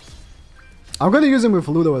 I'm gonna use him with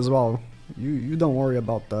Ludo as well. You don't worry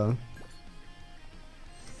about that.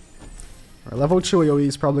 Alright, level 2 AoE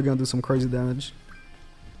is probably gonna do some crazy damage.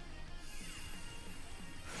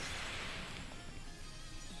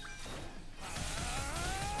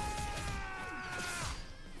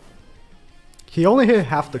 He only hit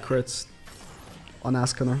half the crits on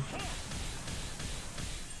Askaner.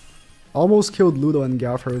 Almost killed Ludo and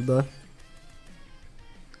Gaffer with that.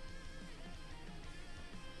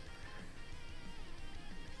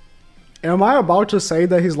 Am I about to say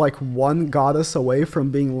that he's like one goddess away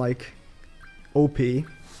from being like OP?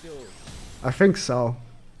 I think so.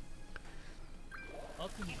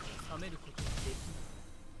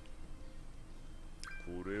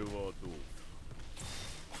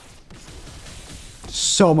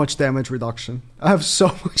 So much damage reduction. I have so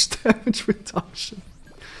much damage reduction.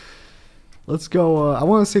 Let's go. I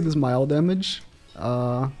want to see this MAEL damage.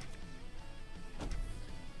 Does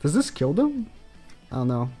this kill them? I don't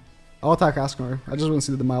know. I'll attack Askaner. I just want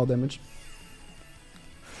to see the MAEL damage.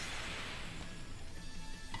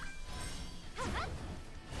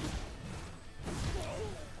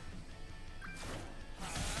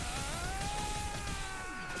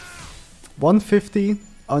 $150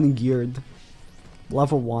 ungeared.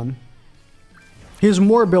 Level 1. He's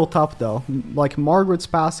more built up though. Like Margaret's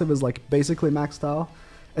passive is like basically maxed out.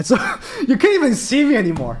 And so you can't even see me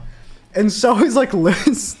anymore. And so he's like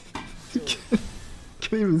Liz. You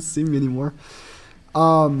can't even see me anymore.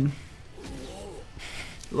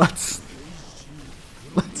 Let's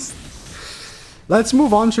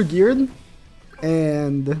move on to geared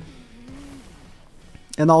and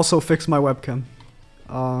also fix my webcam.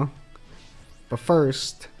 But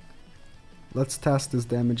first, let's test this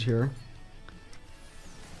damage here.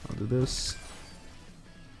 I'll do this.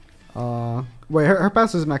 Wait, her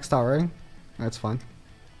passive is maxed out, right? That's fine.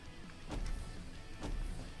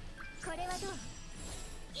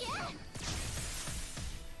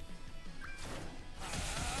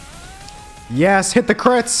 Yes, hit the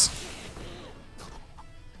crits!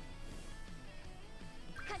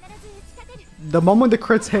 The moment the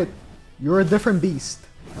crits hit, you're a different beast,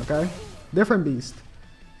 okay? Different beast.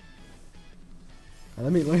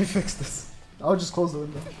 Let me fix this. I'll just close the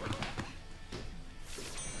window.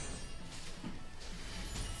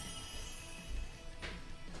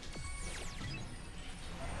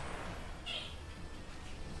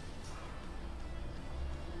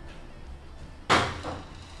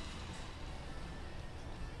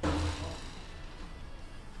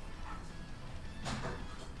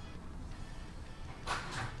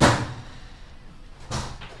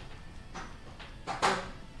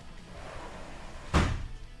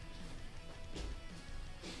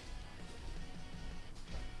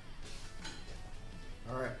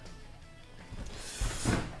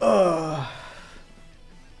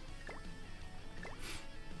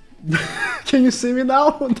 Can you see me now?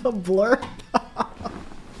 The blur?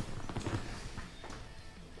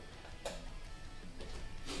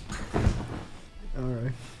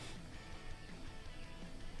 Alright.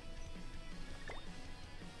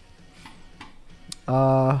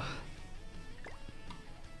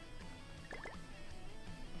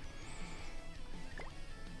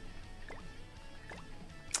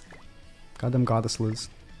 Goddamn goddess Liz.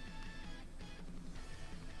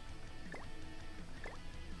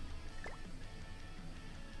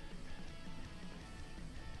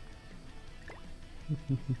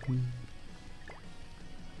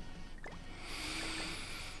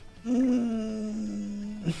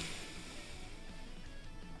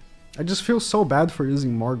 I just feel so bad for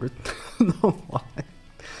using Margaret. I don't know why.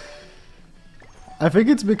 I think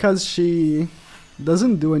it's because she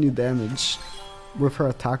doesn't do any damage with her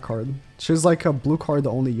attack card. She's like a blue card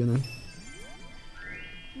only unit.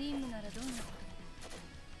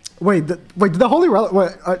 Wait, did the Holy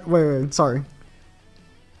Relic... Wait, sorry.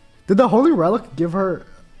 Did the Holy Relic give her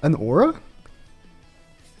an aura?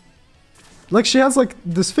 Like, she has, like,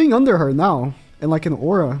 this thing under her now. And, like, an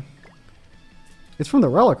aura. It's from the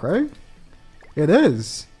Relic, right? It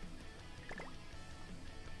is.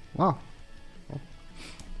 Wow. Well,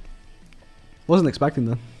 wasn't expecting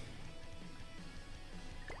that.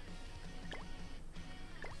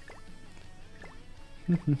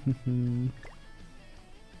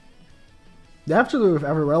 They have to do it with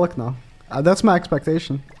every relic now. That's my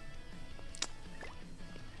expectation.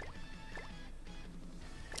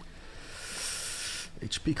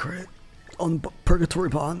 HP crit on Purgatory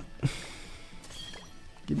Bond.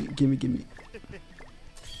 Gimme.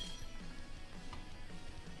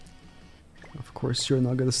 Of course, you're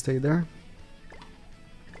not gonna stay there.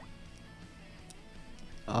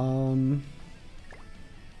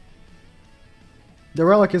 The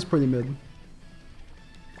relic is pretty mid.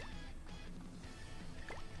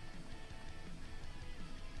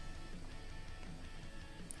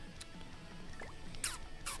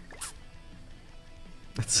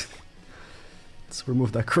 Let's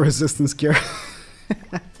remove that resistance gear.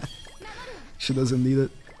 She doesn't need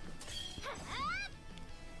it.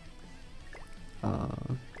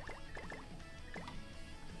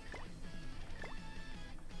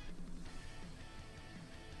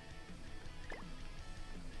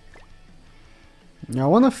 Now I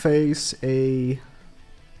want to face a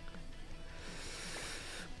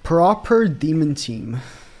proper demon team.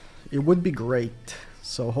 It would be great.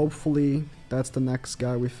 So hopefully that's the next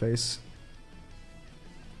guy we face.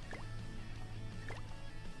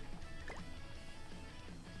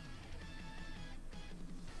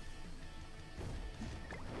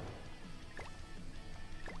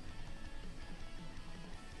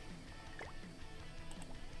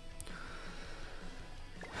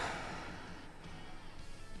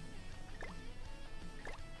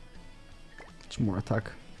 More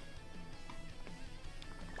attack.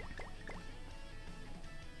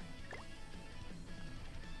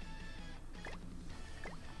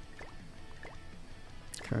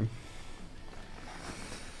 Okay.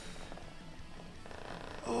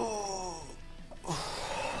 Oh.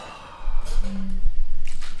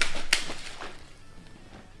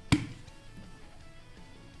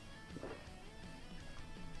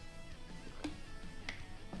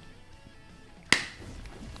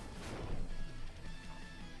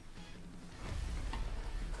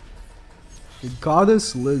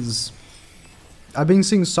 Goddess Liz. I've been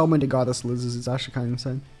seeing so many Goddess Liz's, it's actually kind of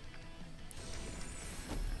insane.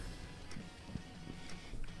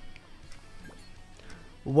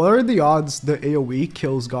 What are the odds the AoE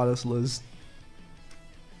kills Goddess Liz?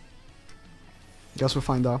 Guess we'll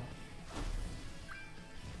find out.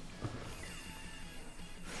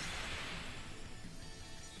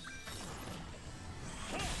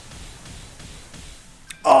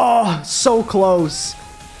 Oh, so close.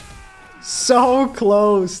 So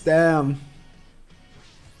close, damn.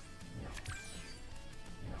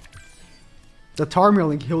 The Tarmiel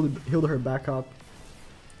Link healed her back up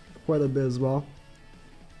quite a bit as well.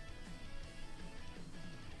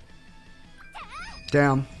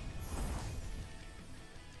 Damn.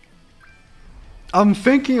 I'm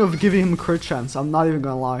thinking of giving him a crit chance, I'm not even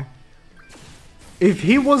gonna lie. If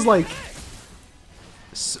he was like...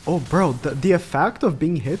 Oh bro, the effect of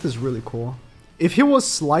being hit is really cool. If he was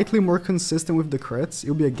slightly more consistent with the crits, it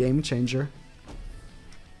would be a game changer.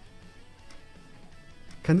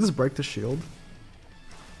 Can this break the shield?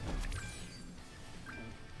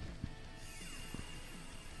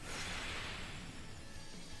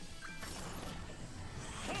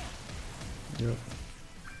 Yep.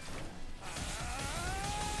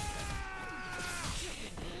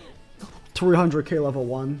 $300k level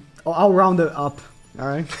 1. Oh, I'll round it up.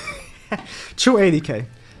 Alright. 280k.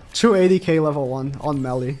 280k level 1 on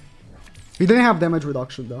melee. He didn't have damage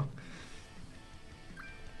reduction though.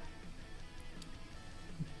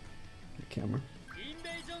 The camera.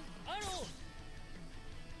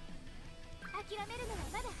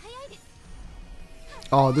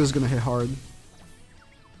 Oh, this is gonna hit hard.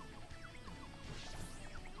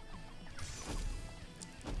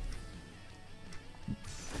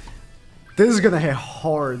 This is gonna hit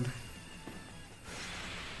hard.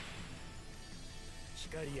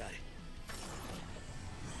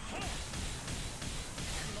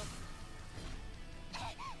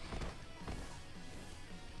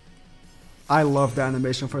 I love the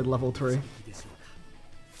animation for the level 3.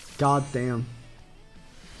 God damn.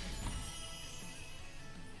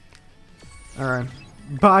 Alright.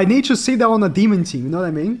 But I need to see that on a demon team, you know what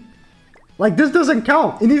I mean? Like, this doesn't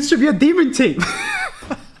count. It needs to be a demon team.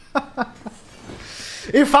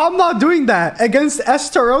 If I'm not doing that against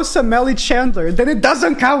Estarossa, Melee, Chandler, then it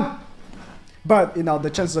doesn't count. But, you know, the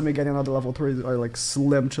chances of me getting another level 3 are like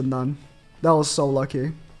slim to none. That was so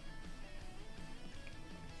lucky.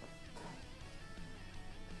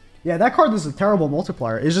 Yeah, that card is a terrible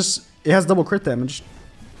multiplier. It's just, it has double crit damage.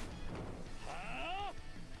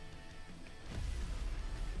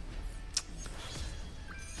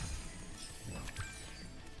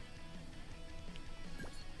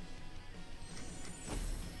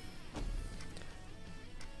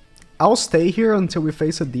 I'll stay here until we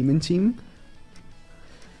face a demon team.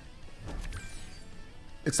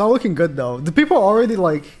 It's not looking good though. Do people already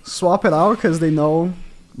like swap it out because they know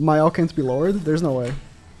MAEL can't be lowered? There's no way.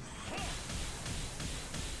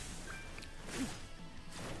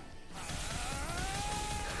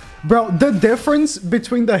 Bro, the difference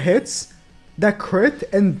between the hits that crit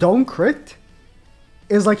and don't crit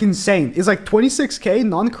is like insane. It's like 26k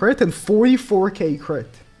non-crit and 44k crit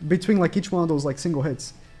between like each one of those like single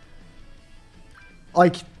hits.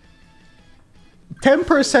 Like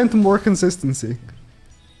 10% more consistency.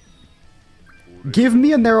 Give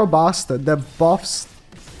me a narrow basta that buffs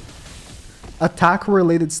attack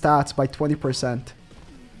related stats by 20%.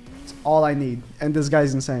 That's all I need. And this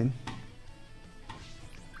guy's insane.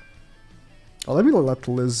 Oh, let me let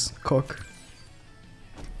Liz cook.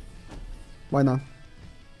 Why not?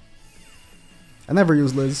 I never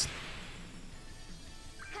use Liz.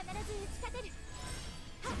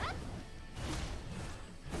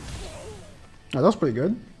 Oh, that was pretty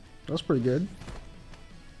good. That was pretty good.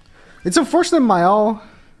 It's unfortunate MAEL,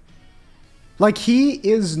 like, he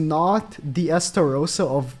is not the Estarossa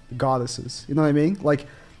of goddesses. You know what I mean? Like,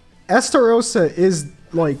 Estarossa is,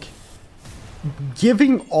 like,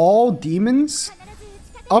 giving all demons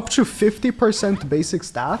up to 50% basic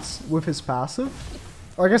stats with his passive.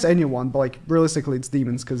 Or I guess anyone, but, like, realistically it's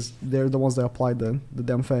demons because they're the ones that apply the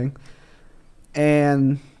damn thing.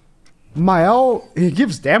 And MAEL, he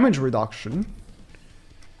gives damage reduction.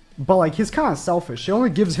 But, like, he's kind of selfish. He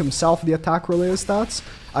only gives himself the attack-related stats.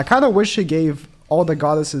 I kind of wish he gave all the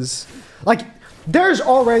goddesses... Like, there's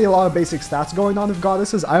already a lot of basic stats going on with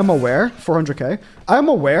goddesses. I am aware. 400k. I am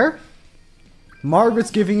aware.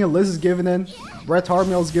 Margaret's giving it. Liz is giving it. Red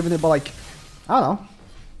Harmiel's giving it. But, like, I don't know.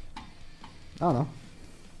 I don't know.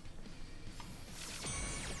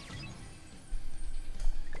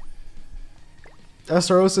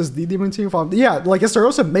 Estarosa's the demon team. Yeah, like,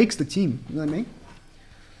 Estarossa makes the team. You know what I mean?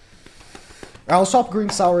 I'll swap green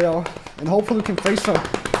Sauriel, and hopefully we can face a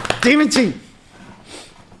demon team.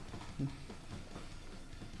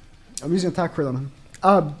 I'm using attack crit on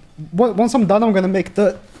him. Once I'm done, I'm gonna make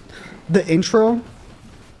the intro,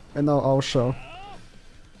 and I'll show.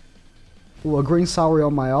 Ooh, a green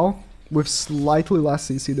Sauriel MAEL with slightly less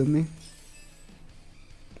CC than me.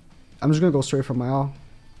 I'm just gonna go straight for MAEL.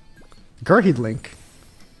 Gerhid Link.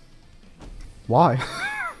 Why?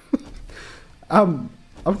 I'm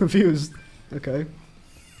confused. Okay.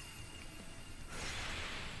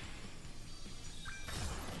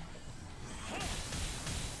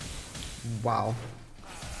 Wow.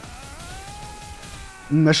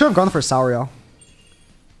 I should have gone for Sauriel.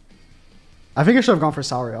 I think I should have gone for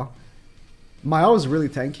Sauriel. MAEL is really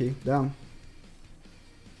tanky. Damn.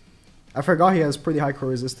 I forgot he has pretty high core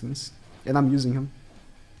resistance. And I'm using him.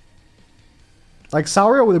 Like,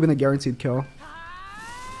 Sauriel would have been a guaranteed kill.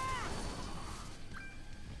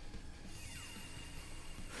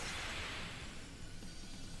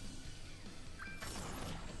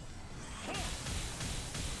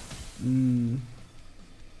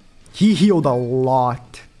 He healed a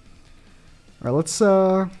lot. Alright, let's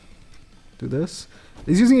do this.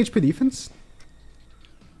 He's using HP defense?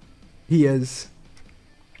 He is.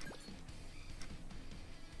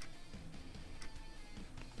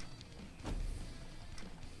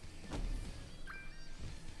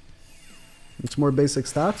 It's more basic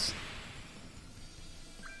stats.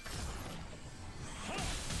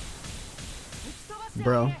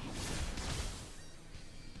 Bro.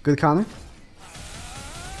 Good counter.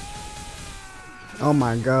 Oh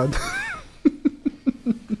my god.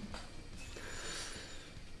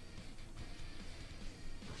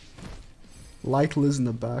 Light Liz in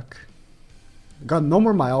the back. Got no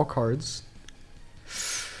more MAEL cards.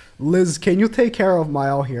 Liz, can you take care of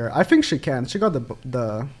MAEL here? I think she can. She got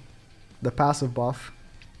the passive buff.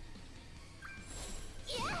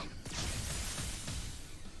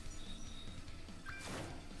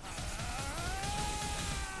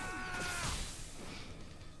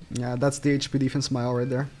 Yeah, that's the HP defense MAEL right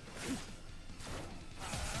there.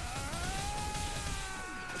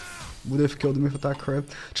 Would have killed him with attack crit.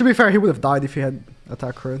 To be fair, he would have died if he had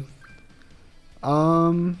attack crit.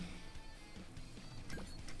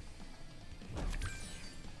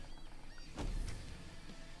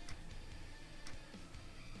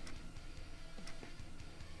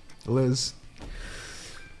 Liz.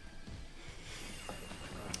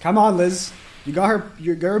 Come on, Liz. You got her.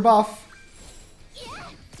 You got her buff.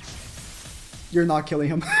 You're not killing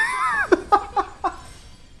him.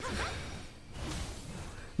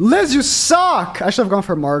 Liz, you suck! I should have gone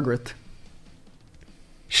for Margaret.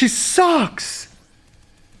 She sucks!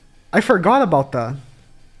 I forgot about that.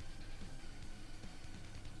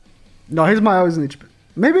 No, his MAEL isn't HP.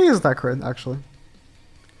 Maybe he is that crit, actually.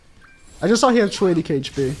 I just saw he had 280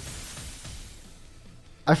 HP.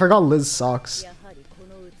 I forgot Liz sucks.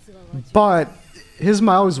 But his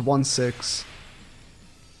MAEL is 1-6.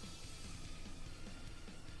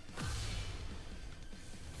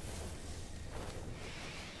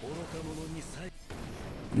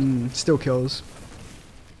 Still kills.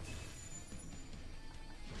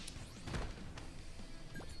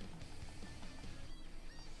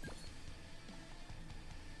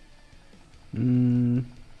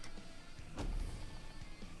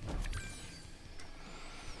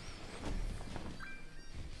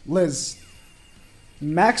 Liz.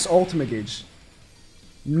 Max ultimate gauge.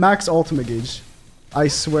 Max ultimate gauge. I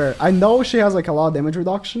swear. I know she has like a lot of damage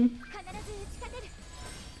reduction.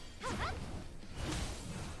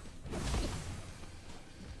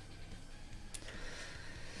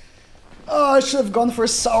 Oh, I should have gone for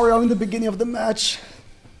Saurio in the beginning of the match.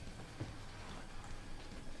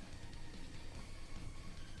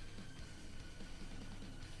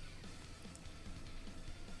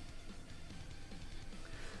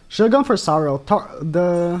 Should have gone for Saurio.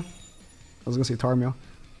 I was gonna say Tarmio.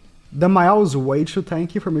 The MAEL is way too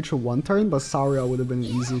tanky for me to one turn, but Saurio would have been an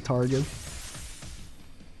easy target.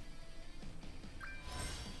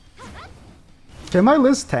 Can my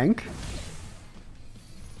Liz tank?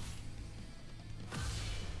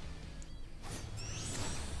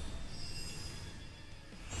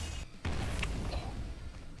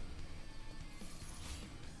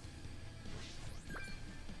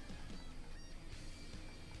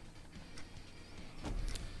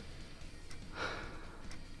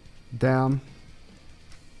 Damn.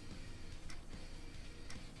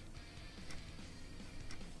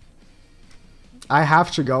 I have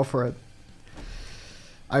to go for it.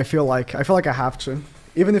 I feel like I have to.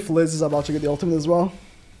 Even if Liz is about to get the ultimate as well.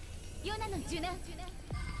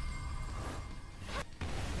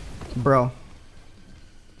 Bro.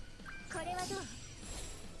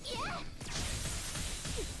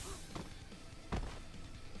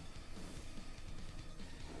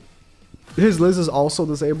 His Liz is also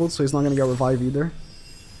disabled, so he's not gonna get revive either.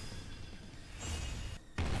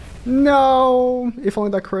 No! If only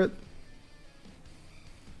that crit.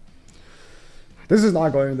 This is not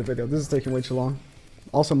going in the video. This is taking way too long.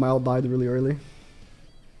 Also, MAEL died really early.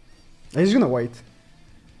 He's gonna wait.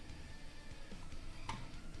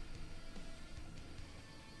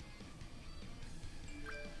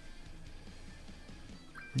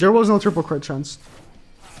 There was no triple crit chance.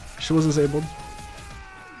 She was disabled.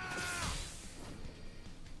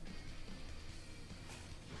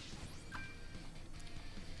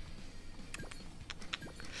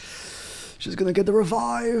 She's gonna get the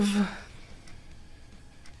revive.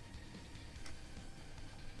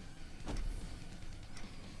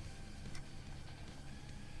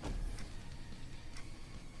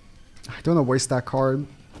 I don't want to waste that card.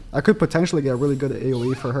 I could potentially get a really good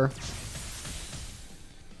AoE for her.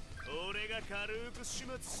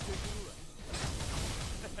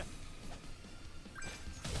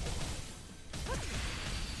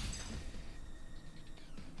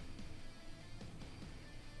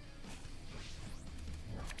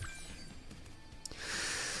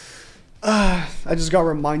 I just got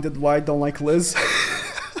reminded why I don't like Liz.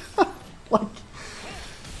 Like,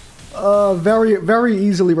 very, very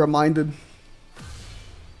easily reminded.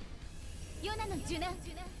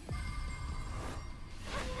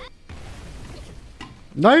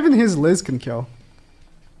 Not even his Liz can kill.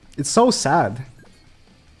 It's so sad.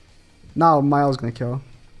 Now MAEL's gonna kill.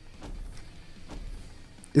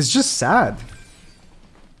 It's just sad.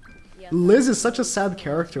 Liz is such a sad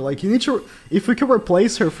character. Like, you need to... If we could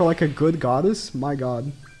replace her for, like, a good goddess, my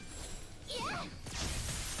god.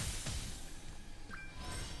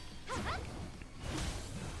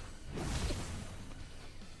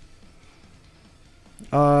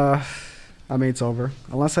 I mean, it's over.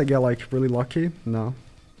 Unless I get, like, really lucky. No.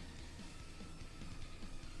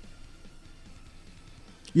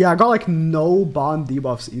 Yeah, I got like no bond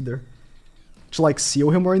debuffs either. To like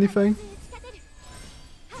seal him or anything.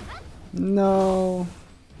 No.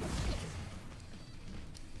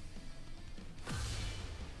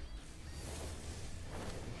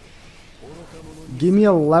 Give me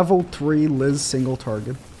a level 3 Liz single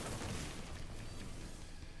target.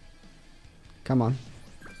 Come on.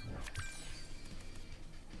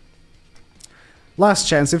 Last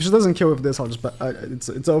chance. If she doesn't kill with this, I'll just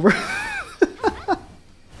it's over.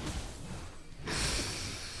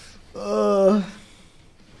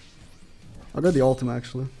 I'll get the ultimate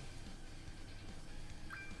actually.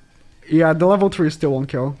 Yeah, the level 3 still won't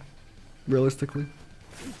kill. Realistically.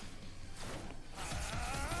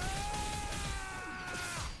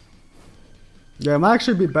 Yeah, it might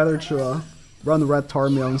actually be better to run Red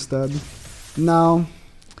Tarmiel instead. No.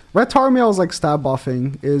 Red Tarmiel's like stab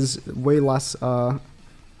buffing is way less I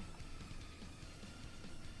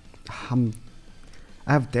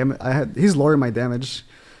have damage. He's lowering my damage.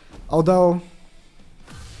 Although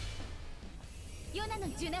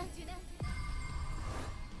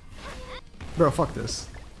bro, fuck this.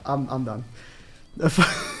 I'm done.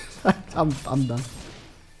 I'm done.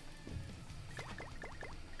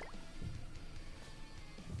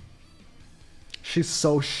 She's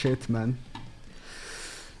so shit, man.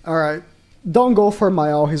 Alright. Don't go for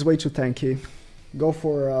MAEL, he's way too tanky. Go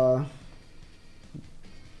for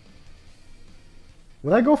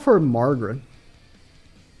would I go for Margaret?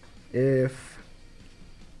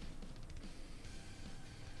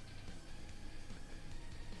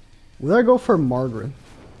 Would I go for Margaret?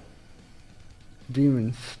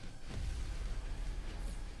 Demons.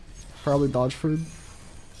 Probably dodge food.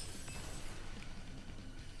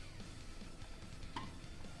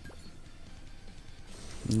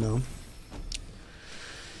 No.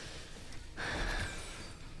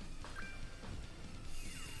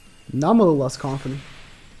 Now I'm a little less confident.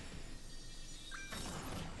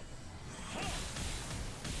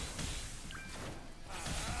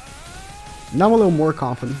 Now I'm a little more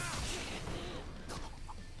confident.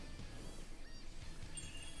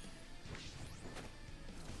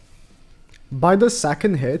 By the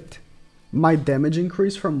second hit, my damage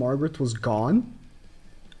increase from Margaret was gone.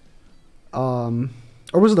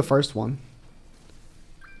 Or was it the first one?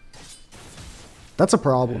 That's a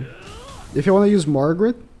problem. If you want to use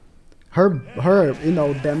Margaret, her you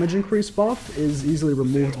know, damage increase buff is easily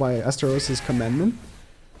removed by Esteros' commandment.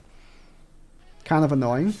 Kind of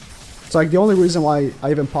annoying. It's like the only reason why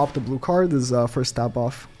I even popped the blue card is for stat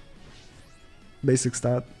buff. Basic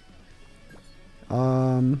stat.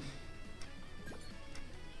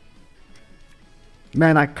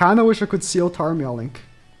 Man, I kind of wish I could seal Tarmiel Link.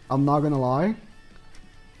 I'm not gonna lie.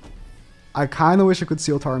 I kind of wish I could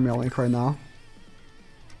seal Tarmiel Link right now.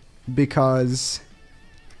 Because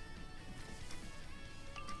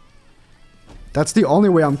that's the only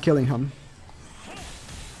way I'm killing him.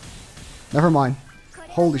 Never mind.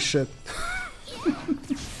 Holy shit.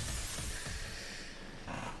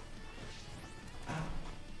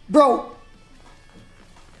 Bro!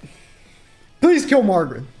 Please kill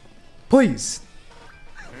Margaret. Please.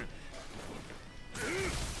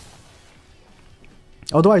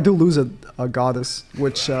 Although I do lose a goddess,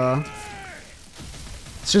 which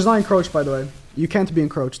she's not encroached, by the way. You can't be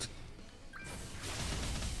encroached.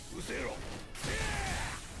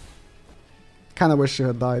 Kinda wish she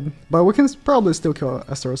had died. But we can probably still kill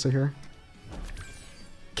Esterosa here.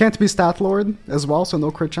 Can't be stat lord as well, so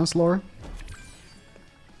no crit chance lore.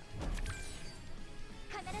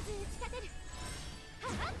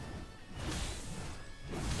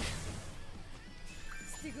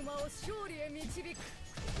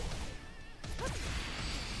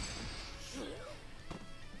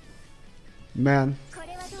 Man.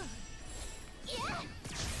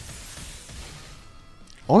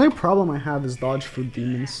 Only problem I have is dodge food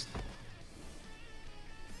demons.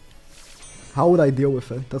 How would I deal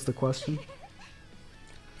with it? That's the question.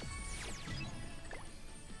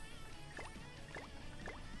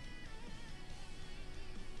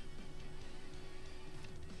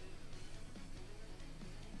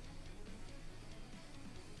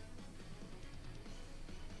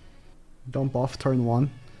 Don't buff turn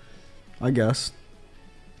 1. I guess.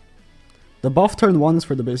 The buff turn 1 is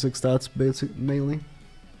for the basic stats, mainly.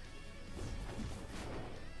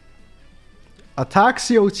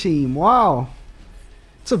 Ataxio team, wow.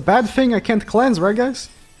 It's a bad thing I can't cleanse, right guys?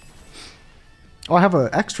 Oh, I have an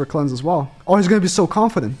extra cleanse as well. Oh, he's gonna be so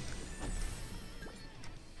confident.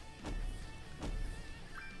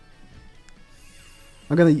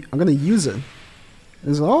 I'm gonna use it.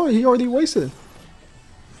 Oh, he already wasted it.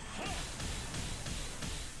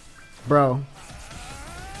 Bro.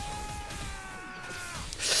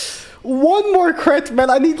 One more crit, man.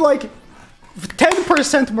 I need like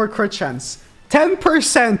 10% more crit chance.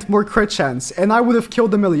 10% more crit chance, and I would have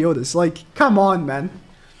killed the Meliodas. Like, come on, man.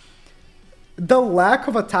 The lack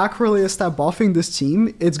of attack related stat buffing this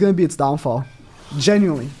team, it's gonna be its downfall.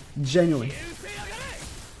 Genuinely. Genuinely.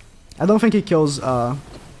 I don't think he kills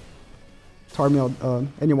Tarmiel,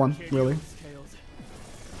 anyone, really. They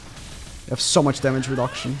have so much damage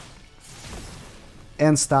reduction.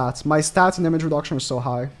 And stats. My stats and damage reduction are so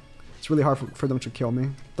high. It's really hard for them to kill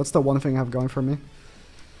me. That's the one thing I have going for me.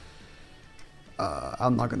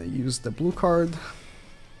 I'm not gonna use the blue card.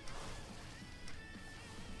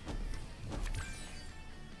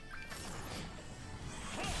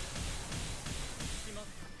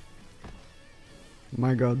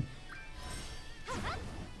 My god.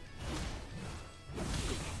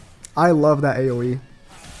 I love that AoE.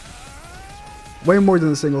 Way more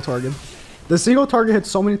than a single target. The single target hit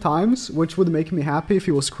so many times, which would make me happy if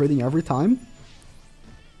he was critting every time.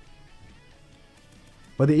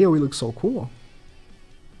 But the AoE looks so cool.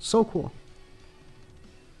 So cool.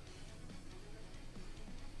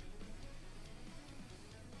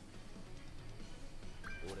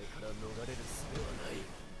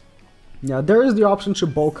 Yeah, there is the option to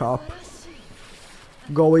bulk up.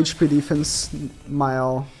 Go HP defense,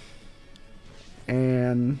 MAEL.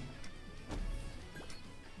 And...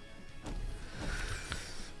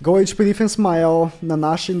 go HP defense, MAEL,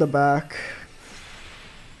 Nanashi in the back.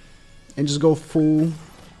 And just go full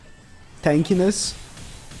tankiness.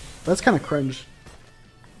 That's kind of cringe.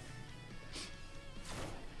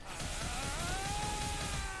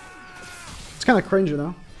 It's kind of cringe, you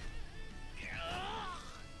know?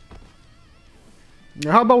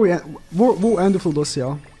 Yeah, how about we'll end with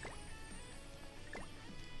Lucio.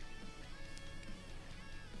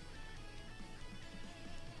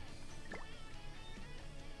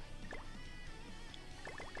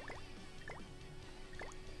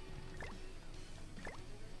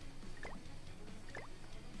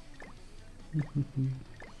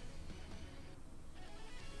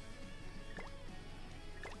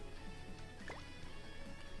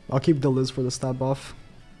 I'll keep the Liz for the stat buff.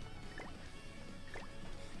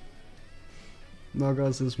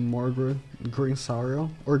 Nagas is Margaret, Green Sario,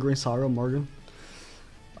 or Green Sario Morgan.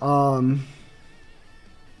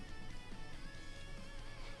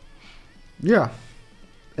 Yeah.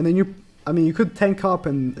 And then you could tank up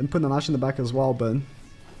and put Nanashi in the back as well, but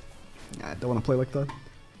I don't want to play like that.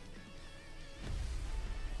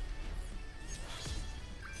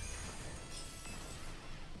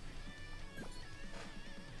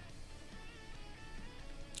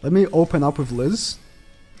 Let me open up with Liz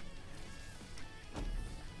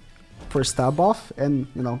for stab off and,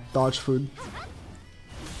 you know, dodge food.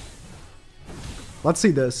 Let's see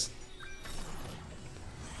this.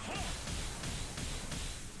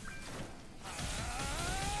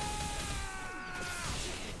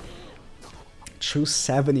 Choose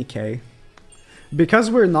 70k. Because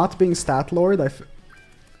we're not being stat lord,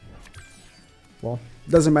 well,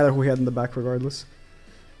 doesn't matter who he had in the back regardless.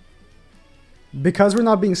 Because we're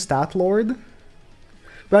not being stat lord,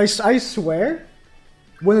 but I swear,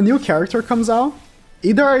 when a new character comes out,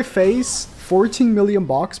 either I face 14 million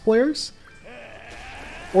box players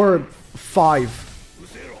or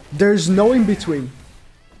 5. There's no in between.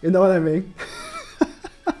 You know what I mean?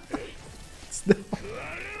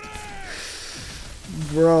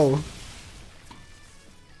 Bro.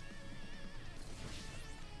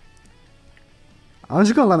 I'm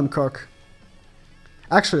just gonna let him cook.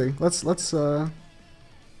 Actually, let's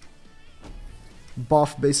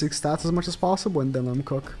buff basic stats as much as possible and then let him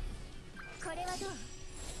cook.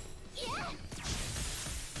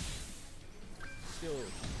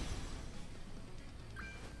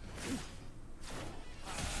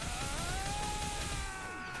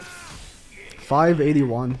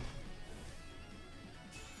 $581.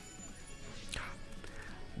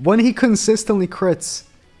 When he consistently crits,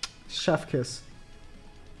 chef kiss.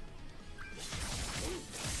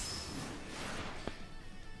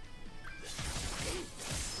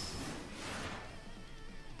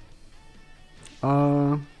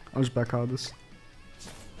 I'll just back out of this.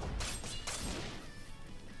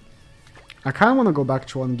 I kind of want to go back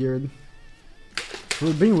to ungeared.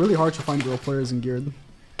 It's being really hard to find real players in geared.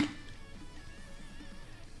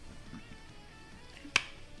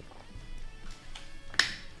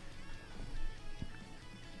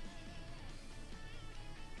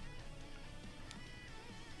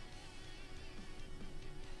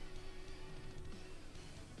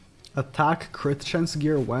 Attack crit chance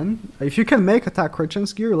gear when? If you can make attack crit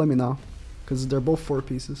chance gear, let me know. Because they're both 4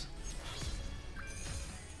 pieces.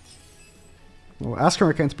 Well,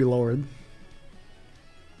 Askar can't be lowered.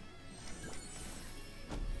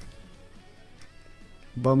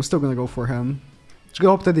 but I'm still gonna go for him. Just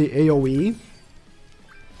gonna hope that the AoE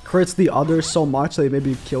crits the others so much that it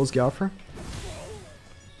maybe kills Gyofre.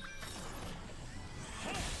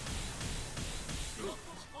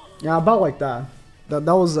 Yeah, about like that. That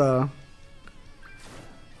was what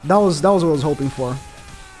I was hoping for.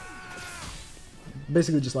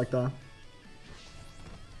 Basically just like that.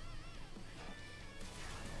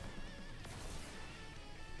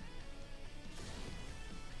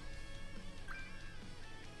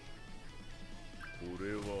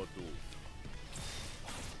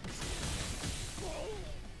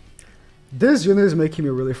 This unit is making me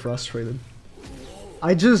really frustrated.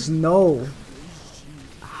 I just know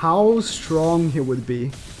how strong he would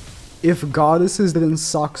be if goddesses didn't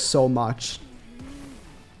suck so much.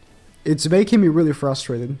 It's making me really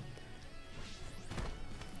frustrated.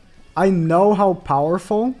 I know how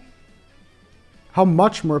powerful, how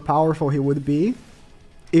much more powerful he would be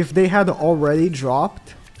if they had already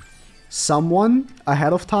dropped someone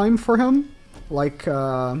ahead of time for him, like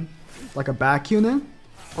a back unit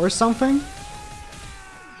or something.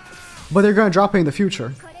 But they're gonna drop it in the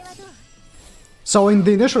future. So in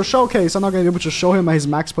the initial showcase, I'm not gonna be able to show him his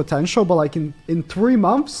max potential, but like in 3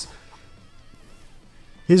 months,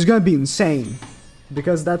 he's gonna be insane.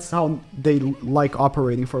 Because that's how they like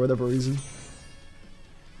operating for whatever reason.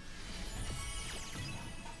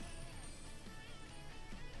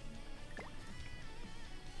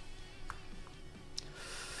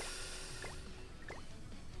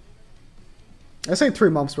 I say 3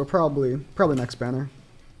 months, but probably next banner.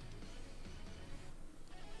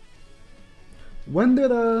 When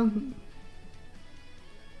did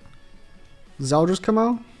Zeldris come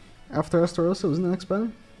out? After Estarossa? Wasn't the next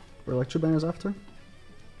banner? Or like 2 banners after?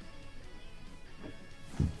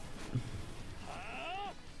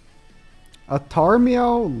 A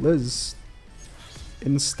Tarmiel Liz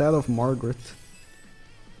instead of Margaret.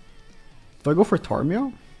 Do I go for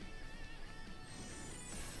Tarmiel?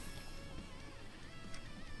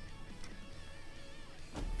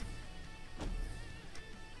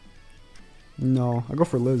 No, I go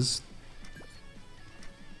for Liz.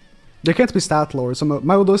 There can't be stat lower, so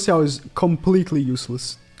my Odosiao is completely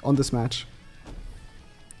useless on this match.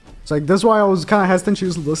 So like, that's why I was kind of hesitant to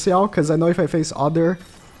use Luciao, because I know if I face other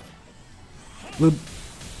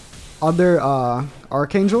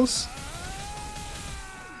Archangels,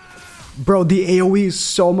 bro, the AoE is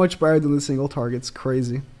so much better than the single target. It's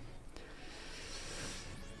crazy.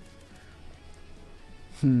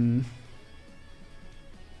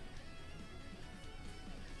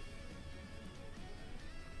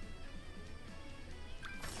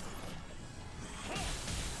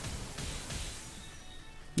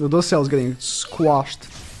 Odosiao is getting squashed.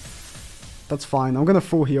 That's fine. I'm gonna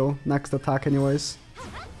full heal next attack anyways.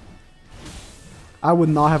 I would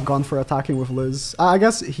not have gone for attacking with Liz. I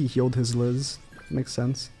guess he healed his Liz. Makes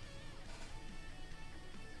sense.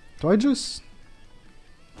 Do I just...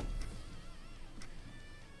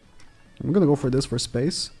 I'm gonna go for this for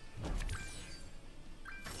space.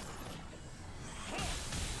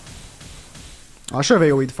 I should have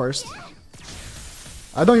AoE'd first.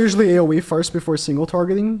 I don't usually AoE first before single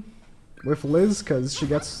targeting with Liz, because she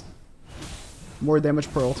gets more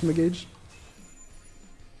damage per ultimate gauge.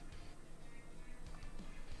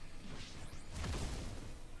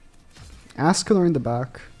 Ascanor in the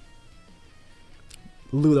back.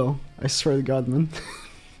 Ludo, I swear to God, man.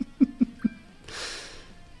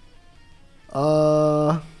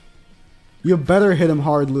 You better hit him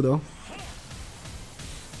hard, Ludo.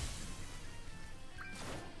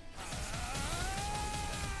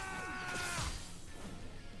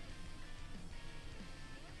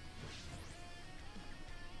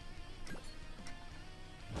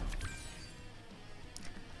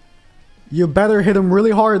 You better hit him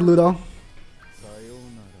really hard, Ludo.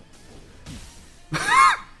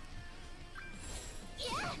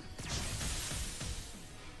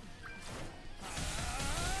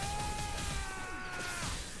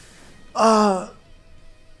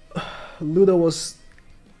 Ludo was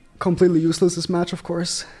completely useless this match, of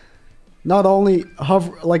course. Not only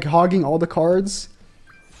hogging all the cards,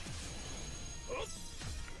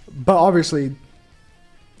 but obviously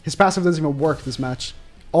his passive doesn't even work this match.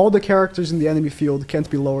 All the characters in the enemy field can't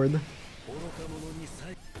be lowered.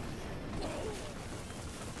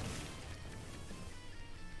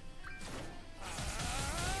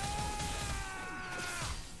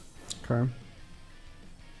 Okay.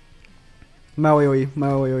 Maui.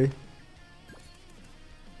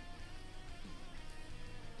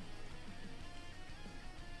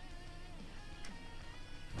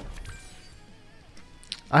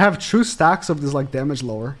 I have true stacks of this like damage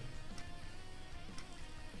lower.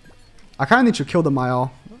 I kind of need to kill the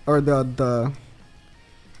MAEL. Or the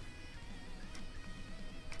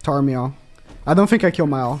Tarmiel. I don't think I kill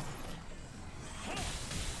MAEL.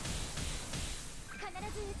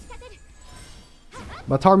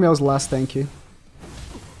 But Tarmiel's less tanky.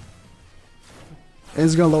 And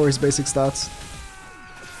it's gonna lower his basic stats.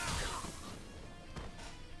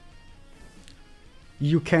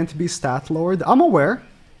 You can't be stat lowered. I'm aware.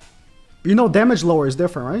 You know damage lower is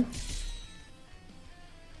different, right?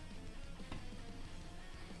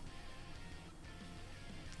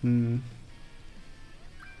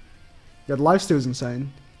 That lifesteal is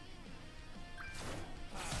insane.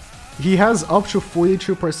 He has up to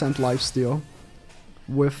 42% lifesteal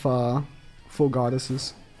with full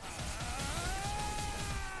goddesses.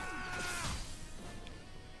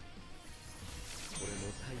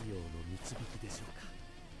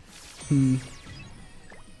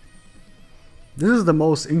 This is the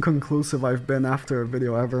most inconclusive I've been after a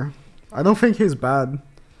video ever. I don't think he's bad.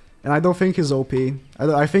 And I don't think he's OP.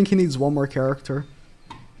 I think he needs one more character.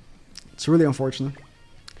 It's really unfortunate.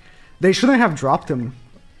 They shouldn't have dropped him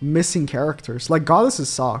missing characters. Like, goddesses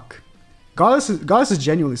suck. Goddesses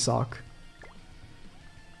genuinely suck.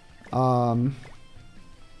 They're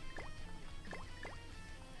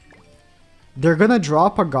gonna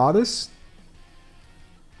drop a goddess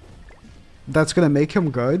that's gonna make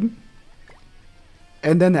him good.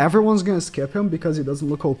 And then everyone's gonna skip him because he doesn't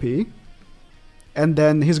look OP. And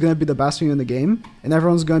then he's gonna be the best thing in the game. And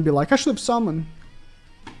everyone's gonna be like, I should have summoned.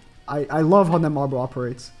 I love how that mob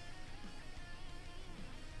operates.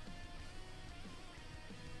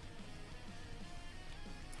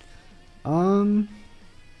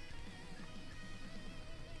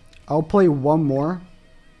 I'll play one more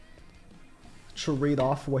to read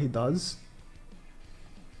off what he does.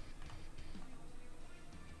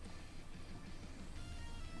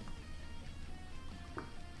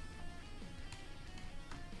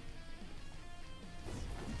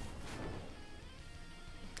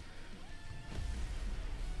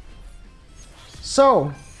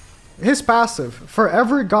 So, his passive. For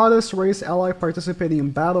every goddess race ally participating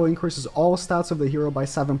in battle, increases all stats of the hero by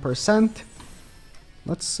 7%.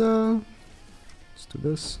 Let's do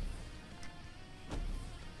this.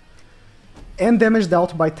 And damage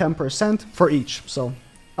dealt by 10% for each. So,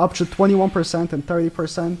 up to 21% and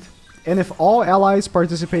 30%. And if all allies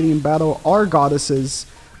participating in battle are goddesses,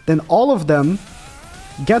 then all of them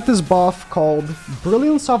get this buff called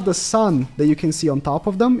Brilliance of the Sun that you can see on top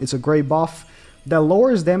of them. It's a gray buff that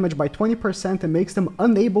lowers damage by 20% and makes them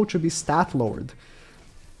unable to be stat lowered.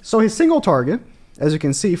 So his single target, as you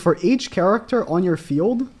can see, for each character on your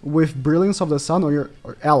field with Brilliance of the Sun or your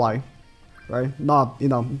ally, right? Not, you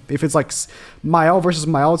know, if it's like MAEL versus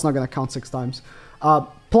MAEL, it's not going to count 6 times.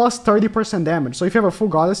 Plus 30% damage. So if you have a full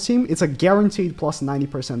goddess team, it's a guaranteed plus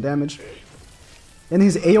 90% damage. And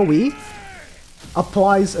his AoE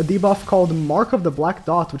applies a debuff called Mark of the Black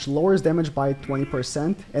Dot, which lowers damage by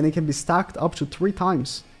 20%, and it can be stacked up to 3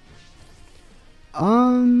 times.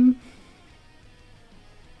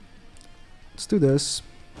 Let's do this.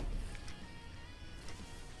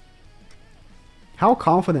 How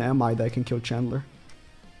confident am I that I can kill Chandler?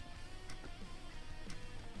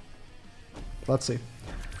 Let's see.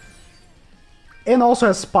 And also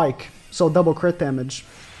has Spike, so double crit damage.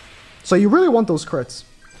 So you really want those crits.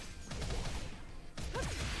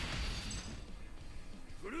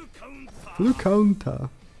 Blue counter.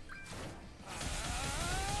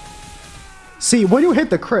 See, when you hit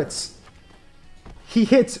the crits, he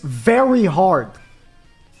hits very hard.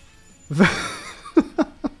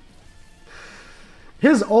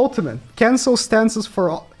 His ultimate, cancel stances for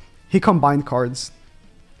all. He combined cards.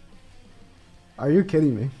 Are you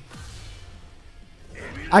kidding me?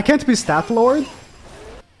 I can't be stat lowered?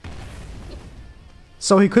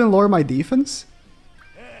 So he couldn't lower my defense?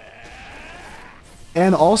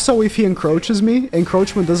 And also, if he encroaches me,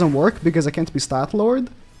 encroachment doesn't work because I can't be stat lowered.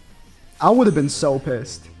 I would have been so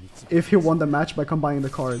pissed if he won the match by combining the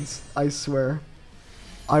cards. I swear.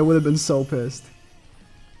 I would have been so pissed.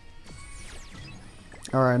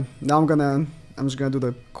 Alright, now I'm just gonna do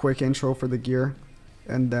the quick intro for the gear,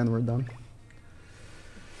 and then we're done.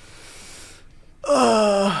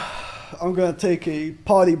 I'm gonna take a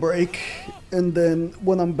potty break, and then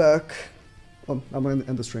when I'm back, well, I'm gonna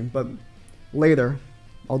end the stream, but later,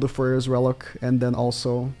 I'll do Fourier's Relic, and then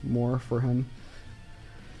also more for him.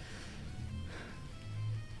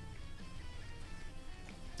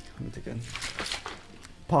 Let me take a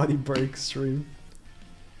potty break stream.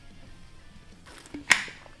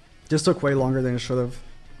 Just took way longer than it should have.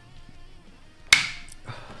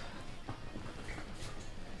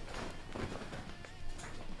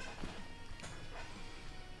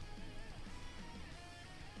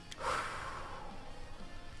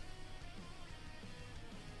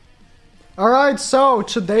 Alright, so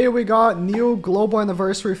today we got new Global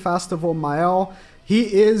Anniversary Festival MAEL.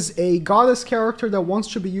 He is a goddess character that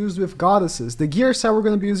wants to be used with goddesses. The gear set we're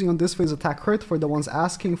going to be using on this phase attack crit for the ones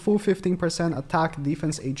asking, full 15% attack,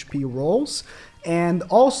 defense, HP rolls. And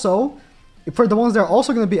also, for the ones that are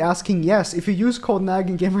also going to be asking, yes, if you use code NAG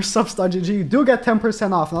in gamersubs.gg, you do get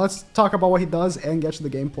 10% off. Now let's talk about what he does and get to the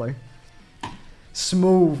gameplay.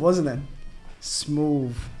 Smooth, wasn't it?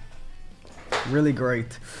 Smooth. Really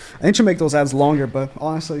great. I need to make those ads longer, but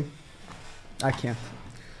honestly, I can't.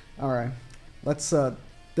 Alright. Let's, chat.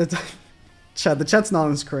 The chat's not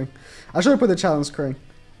on screen. I should have put the chat on screen. Do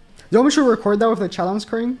you want me to record that with the chat on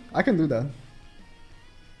screen? I can do that.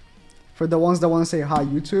 For the ones that want to say hi,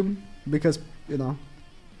 YouTube. Because, you know.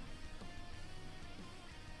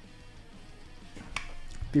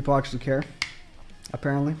 People actually care.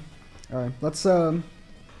 Apparently. Alright, let's,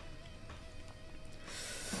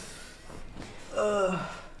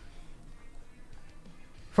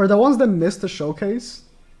 for the ones that missed the showcase,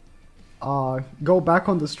 go back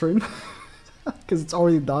on the stream because it's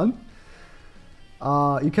already done.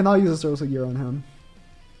 You cannot use a Cersei gear on him.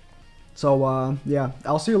 So yeah,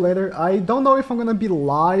 I'll see you later. I don't know if I'm gonna be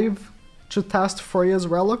live to test Freya's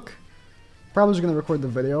relic. Probably just gonna record the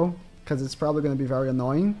video because it's probably gonna be very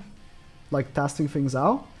annoying, like testing things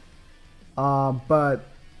out. But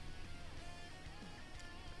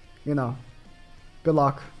you know, good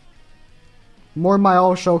luck. More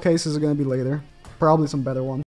MAEL showcases are gonna be later. Probably some better ones.